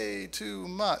food way too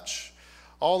much.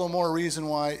 All the more reason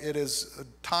why it is a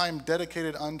time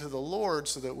dedicated unto the Lord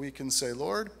so that we can say,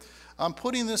 Lord, I'm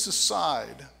putting this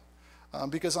aside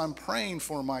because I'm praying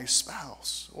for my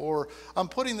spouse. Or I'm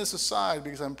putting this aside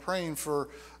because I'm praying for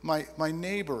my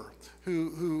neighbor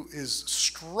who is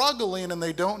struggling and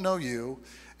they don't know you.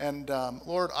 And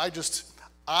Lord,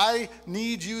 I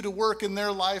need you to work in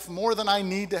their life more than I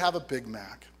need to have a Big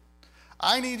Mac.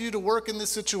 I need you to work in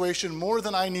this situation more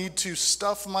than I need to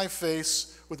stuff my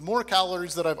face with more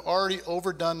calories that I've already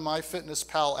overdone my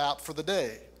FitnessPal app for the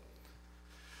day.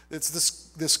 It's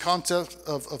this concept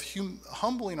of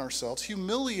humbling ourselves,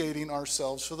 humiliating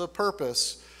ourselves for the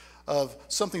purpose of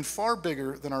something far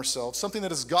bigger than ourselves, something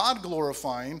that is God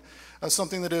glorifying,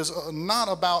 something that is not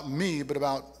about me, but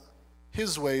about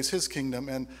his ways, his kingdom,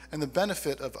 and the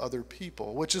benefit of other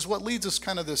people, which is what leads us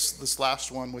kind of this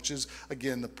last one, which is,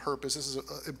 again, the purpose. This is an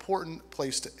important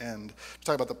place to end, to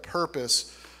talk about the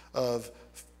purpose of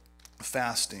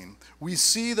fasting. We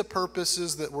see the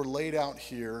purposes that were laid out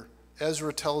here.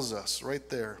 Ezra tells us right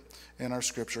there in our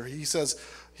scripture. He says,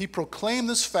 he proclaimed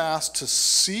this fast to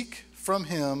seek from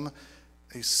him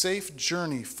a safe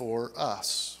journey for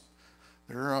us.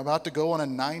 They're about to go on a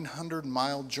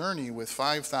 900-mile journey with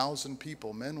 5,000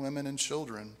 people, men, women, and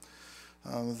children.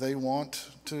 They want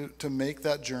to make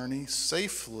that journey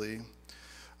safely.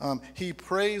 He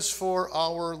prays for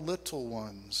our little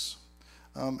ones.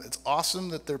 It's awesome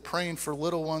that they're praying for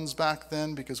little ones back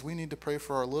then, because we need to pray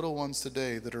for our little ones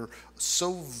today that are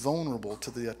so vulnerable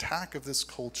to the attack of this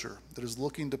culture that is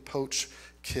looking to poach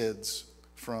kids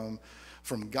from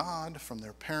God, from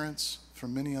their parents,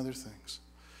 from many other things.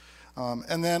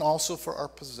 And then also for our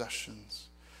possessions,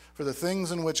 for the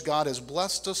things in which God has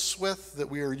blessed us with that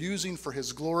we are using for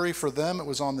his glory. For them, it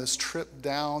was on this trip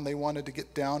down. They wanted to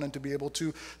get down and to be able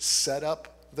to set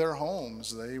up their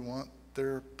homes. They want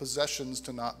their possessions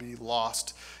to not be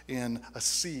lost in a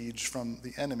siege from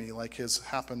the enemy like has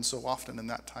happened so often in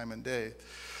that time and day.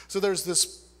 So there's this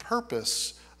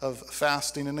purpose of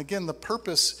fasting. And again, the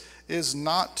purpose is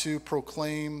not to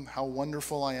proclaim how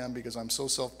wonderful I am because I'm so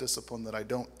self-disciplined that I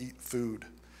don't eat food.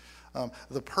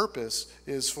 The purpose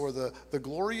is for the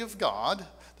glory of God.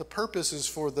 The purpose is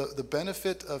for the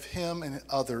benefit of him and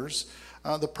others.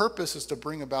 The purpose is to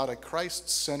bring about a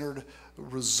Christ-centered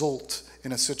result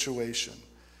in a situation.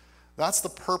 That's the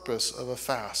purpose of a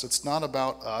fast. It's not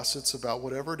about us. It's about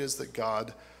whatever it is that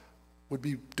God would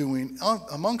be doing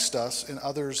amongst us in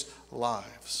others'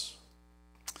 lives.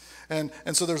 And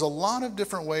so there's a lot of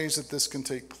different ways that this can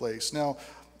take place. Now,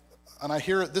 and I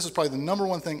hear this is probably the number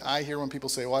one thing I hear when people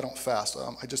say, well, I don't fast.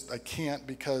 I can't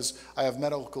because I have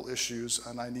medical issues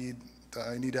and I need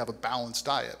to have a balanced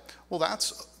diet. Well,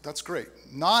 that's great.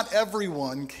 Not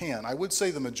everyone can. I would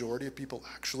say the majority of people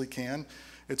actually can.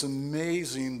 It's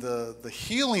amazing the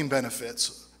healing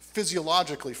benefits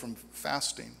physiologically from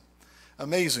fasting.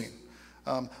 Amazing.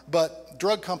 But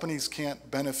drug companies can't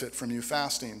benefit from you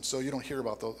fasting, so you don't hear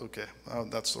about those. Okay,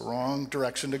 that's the wrong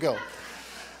direction to go.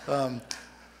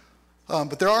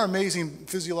 But there are amazing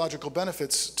physiological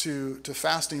benefits to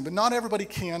fasting, but not everybody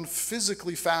can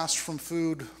physically fast from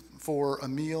food for a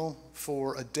meal,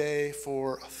 for a day,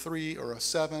 for a 3 or a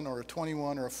 7 or a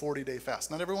 21 or a 40-day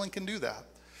fast. Not everyone can do that.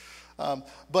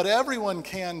 But everyone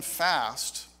can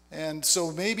fast, and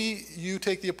so maybe you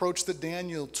take the approach that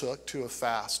Daniel took to a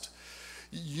fast.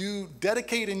 You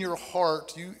dedicate in your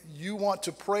heart, you want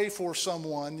to pray for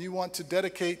someone, you want to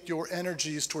dedicate your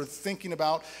energies toward thinking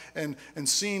about and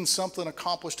seeing something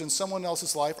accomplished in someone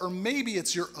else's life, or maybe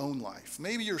it's your own life.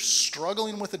 Maybe you're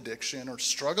struggling with addiction or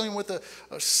struggling with a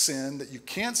sin that you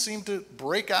can't seem to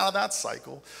break out of that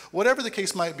cycle. Whatever the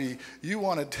case might be, you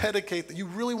want to dedicate that. You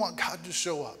really want God to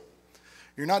show up.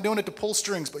 You're not doing it to pull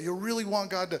strings, but you really want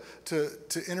God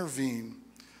to intervene.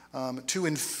 To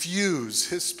infuse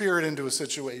his spirit into a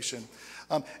situation.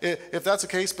 If that's the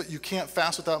case, but you can't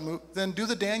fast without then do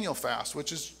the Daniel fast,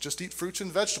 which is just eat fruits and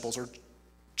vegetables, or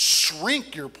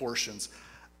shrink your portions,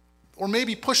 or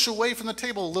maybe push away from the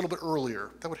table a little bit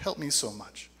earlier. That would help me so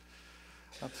much.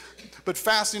 But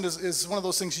fasting is one of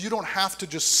those things, you don't have to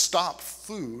just stop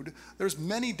food. There's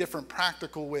many different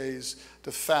practical ways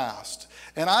to fast.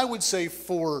 And I would say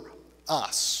for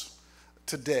us,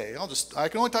 today, I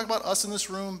can only talk about us in this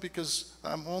room because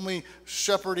I'm only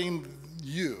shepherding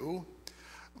you,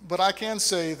 but I can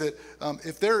say that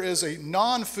if there is a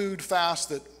non-food fast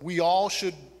that we all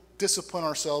should discipline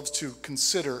ourselves to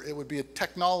consider, it would be a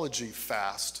technology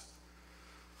fast.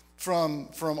 From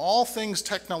all things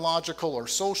technological or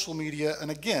social media,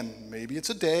 and again, maybe it's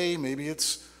a day, maybe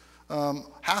it's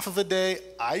half of a day,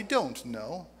 I don't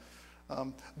know.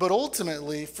 But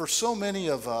ultimately, for so many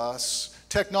of us,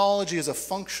 technology is a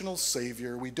functional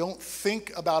savior. We don't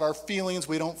think about our feelings.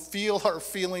 We don't feel our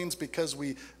feelings because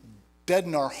we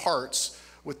deaden our hearts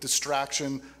with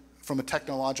distraction from a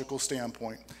technological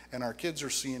standpoint. And our kids are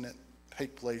seeing it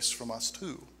take place from us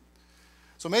too.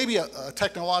 So maybe a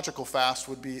technological fast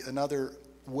would be another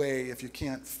way if you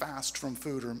can't fast from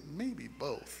food, or maybe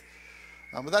both.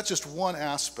 But that's just one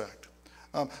aspect.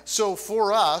 So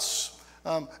for us,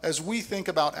 as we think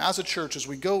about, as a church, as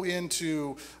we go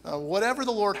into whatever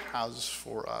the Lord has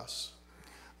for us,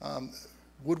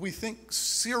 would we think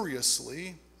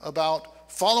seriously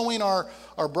about following our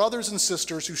brothers and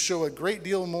sisters who show a great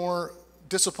deal more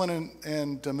discipline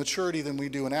and maturity than we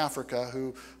do in Africa,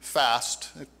 who fast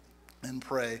and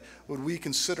pray? Would we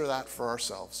consider that for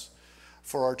ourselves?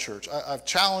 for our church. I've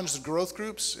challenged growth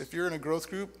groups. If you're in a growth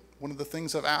group, one of the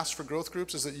things I've asked for growth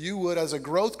groups is that you would, as a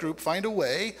growth group, find a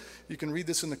way, you can read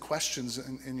this in the questions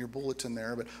in your bulletin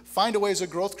there, but find a way as a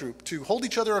growth group to hold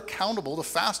each other accountable to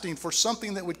fasting for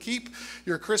something that would keep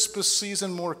your Christmas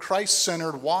season more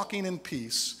Christ-centered, walking in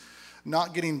peace,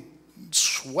 not getting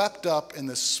swept up in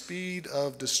the speed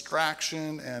of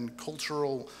distraction and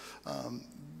cultural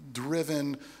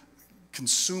driven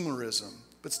consumerism,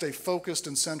 but stay focused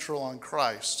and central on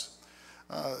Christ.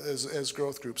 As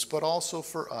growth groups, but also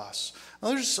for us.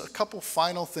 Now, there's a couple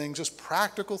final things, just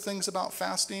practical things about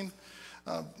fasting.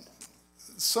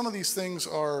 Some of these things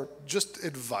are just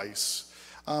advice.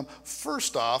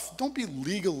 First off, don't be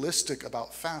legalistic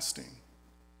about fasting.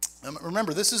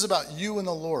 Remember, this is about you and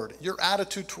the Lord, your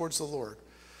attitude towards the Lord.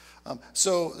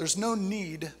 So there's no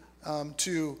need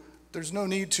to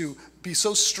be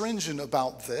so stringent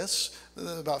about this,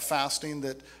 about fasting,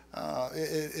 that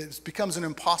it becomes an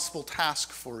impossible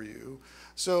task for you.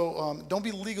 So don't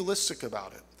be legalistic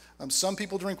about it. Some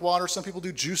people drink water, some people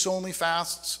do juice-only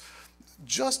fasts.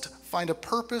 Just find a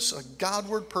purpose, a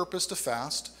Godward purpose to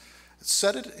fast,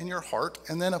 set it in your heart,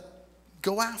 and then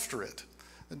go after it.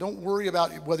 And don't worry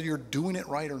about whether you're doing it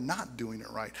right or not doing it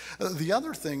right. The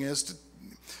other thing is,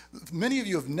 many of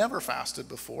you have never fasted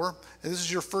before, and this is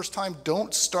your first time.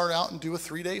 Don't start out and do a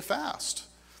 3-day fast.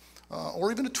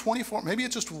 Or even a 24, maybe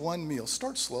it's just one meal.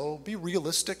 Start slow, be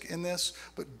realistic in this,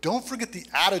 but don't forget the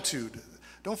attitude.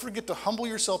 Don't forget to humble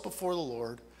yourself before the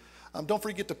Lord. Don't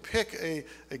forget to pick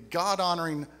a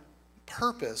God-honoring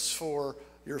purpose for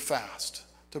your fast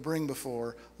to bring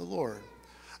before the Lord.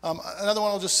 Another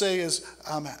one I'll just say is,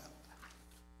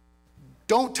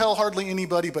 don't tell hardly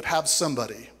anybody, but have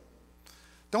somebody.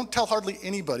 Don't tell hardly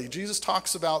anybody. Jesus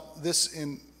talks about this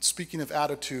in speaking of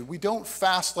attitude. We don't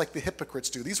fast like the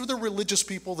hypocrites do. These were the religious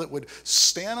people that would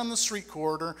stand on the street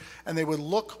corner and they would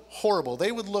look horrible.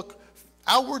 They would look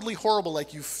outwardly horrible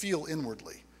like you feel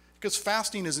inwardly, because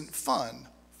fasting isn't fun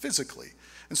physically.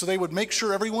 And so they would make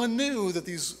sure everyone knew that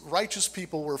these righteous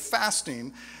people were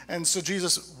fasting. And so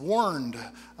Jesus warned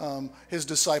his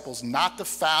disciples not to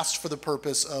fast for the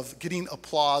purpose of getting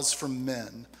applause from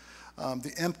men,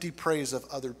 the empty praise of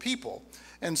other people.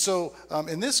 And so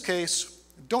in this case,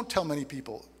 don't tell many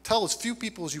people. Tell as few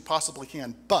people as you possibly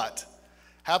can, but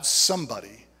have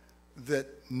somebody that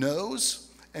knows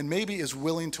and maybe is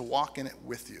willing to walk in it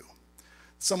with you.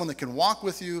 Someone that can walk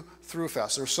with you through a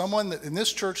fast. There's someone that in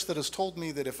this church that has told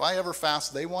me that if I ever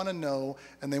fast, they want to know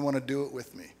and they want to do it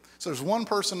with me. So there's one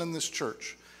person in this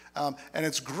church. And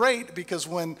it's great because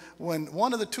when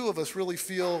one of the two of us really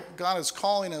feel God is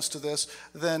calling us to this,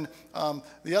 then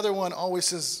the other one always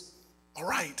says, all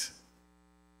right.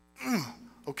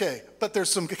 Okay, but there's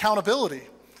some accountability,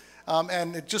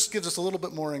 and it just gives us a little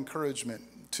bit more encouragement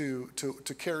to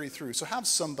carry through. So have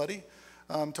somebody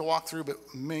to walk through, but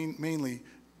mainly,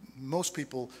 most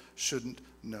people shouldn't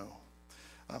know.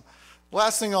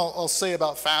 Last thing I'll say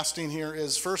about fasting here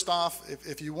is, first off,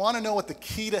 if you want to know what the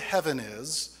key to heaven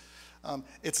is,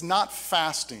 it's not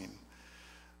fasting.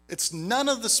 It's none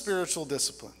of the spiritual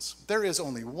disciplines. There is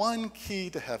only one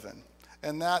key to heaven,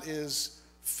 and that is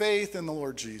faith in the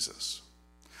Lord Jesus.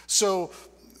 So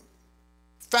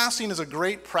fasting is a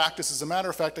great practice. As a matter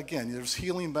of fact, again, there's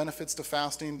healing benefits to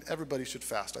fasting. Everybody should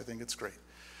fast. I think it's great.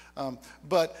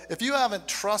 But if you haven't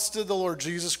trusted the Lord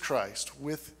Jesus Christ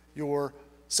with your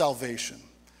salvation,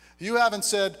 you haven't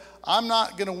said, I'm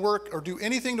not going to work or do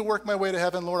anything to work my way to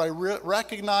heaven, Lord, I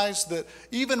recognize that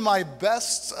even my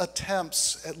best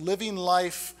attempts at living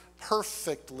life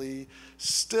perfectly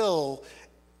still,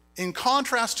 in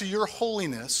contrast to your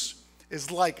holiness, is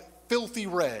like filthy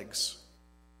rags.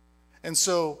 And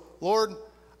so, Lord,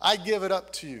 I give it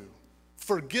up to you.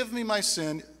 Forgive me my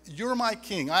sin. You're my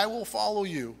king. I will follow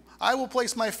you. I will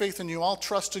place my faith in you. I'll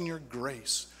trust in your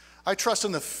grace. I trust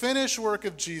in the finished work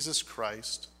of Jesus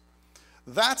Christ.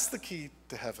 That's the key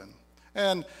to heaven.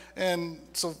 And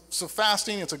so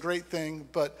fasting, it's a great thing,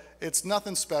 but it's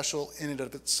nothing special in and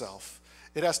of itself.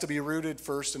 It has to be rooted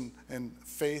first in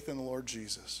faith in the Lord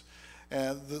Jesus.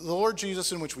 And the Lord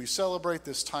Jesus in which we celebrate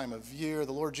this time of year,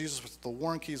 the Lord Jesus with the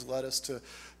warrant He's led us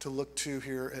to look to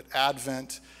here at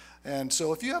Advent. And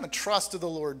so if you haven't trusted the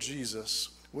Lord Jesus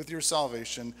with your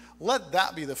salvation, let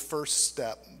that be the first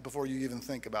step before you even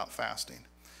think about fasting.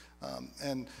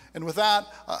 And with that,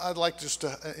 I'd like just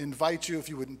to invite you, if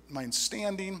you wouldn't mind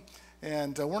standing.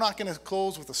 And we're not going to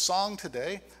close with a song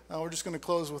today. We're just going to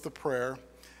close with a prayer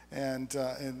and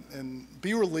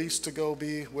be released to go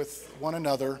be with one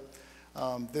another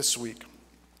this week.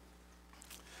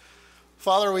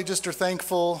 Father, we just are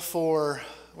thankful for,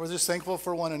 we're just thankful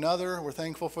for one another. We're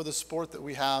thankful for the support that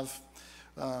we have.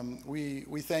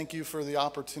 We thank you for the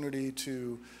opportunity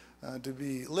to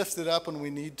be lifted up when we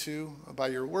need to by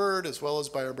your word, as well as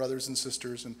by our brothers and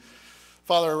sisters. And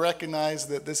Father, I recognize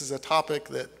that this is a topic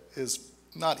that is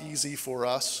not easy for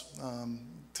us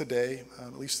today,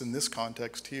 at least in this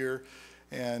context here.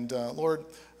 And Lord,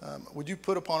 would you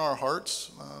put upon our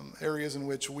hearts areas in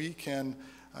which we can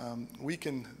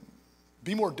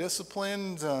be more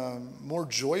disciplined, more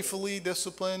joyfully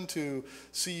disciplined, to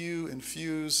see you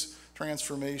infuse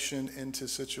transformation into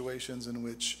situations in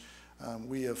which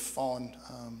we have fallen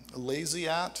lazy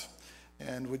at.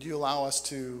 And would you allow us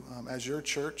to, as your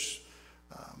church,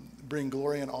 bring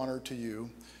glory and honor to you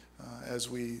as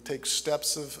we take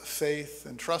steps of faith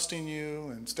and trusting you,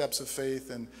 and steps of faith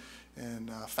and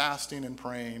fasting and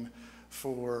praying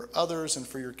for others and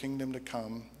for your kingdom to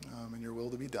come and your will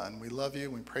to be done. We love you.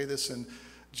 We pray this in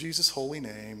Jesus' holy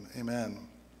name. Amen.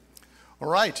 All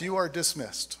right, you are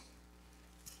dismissed.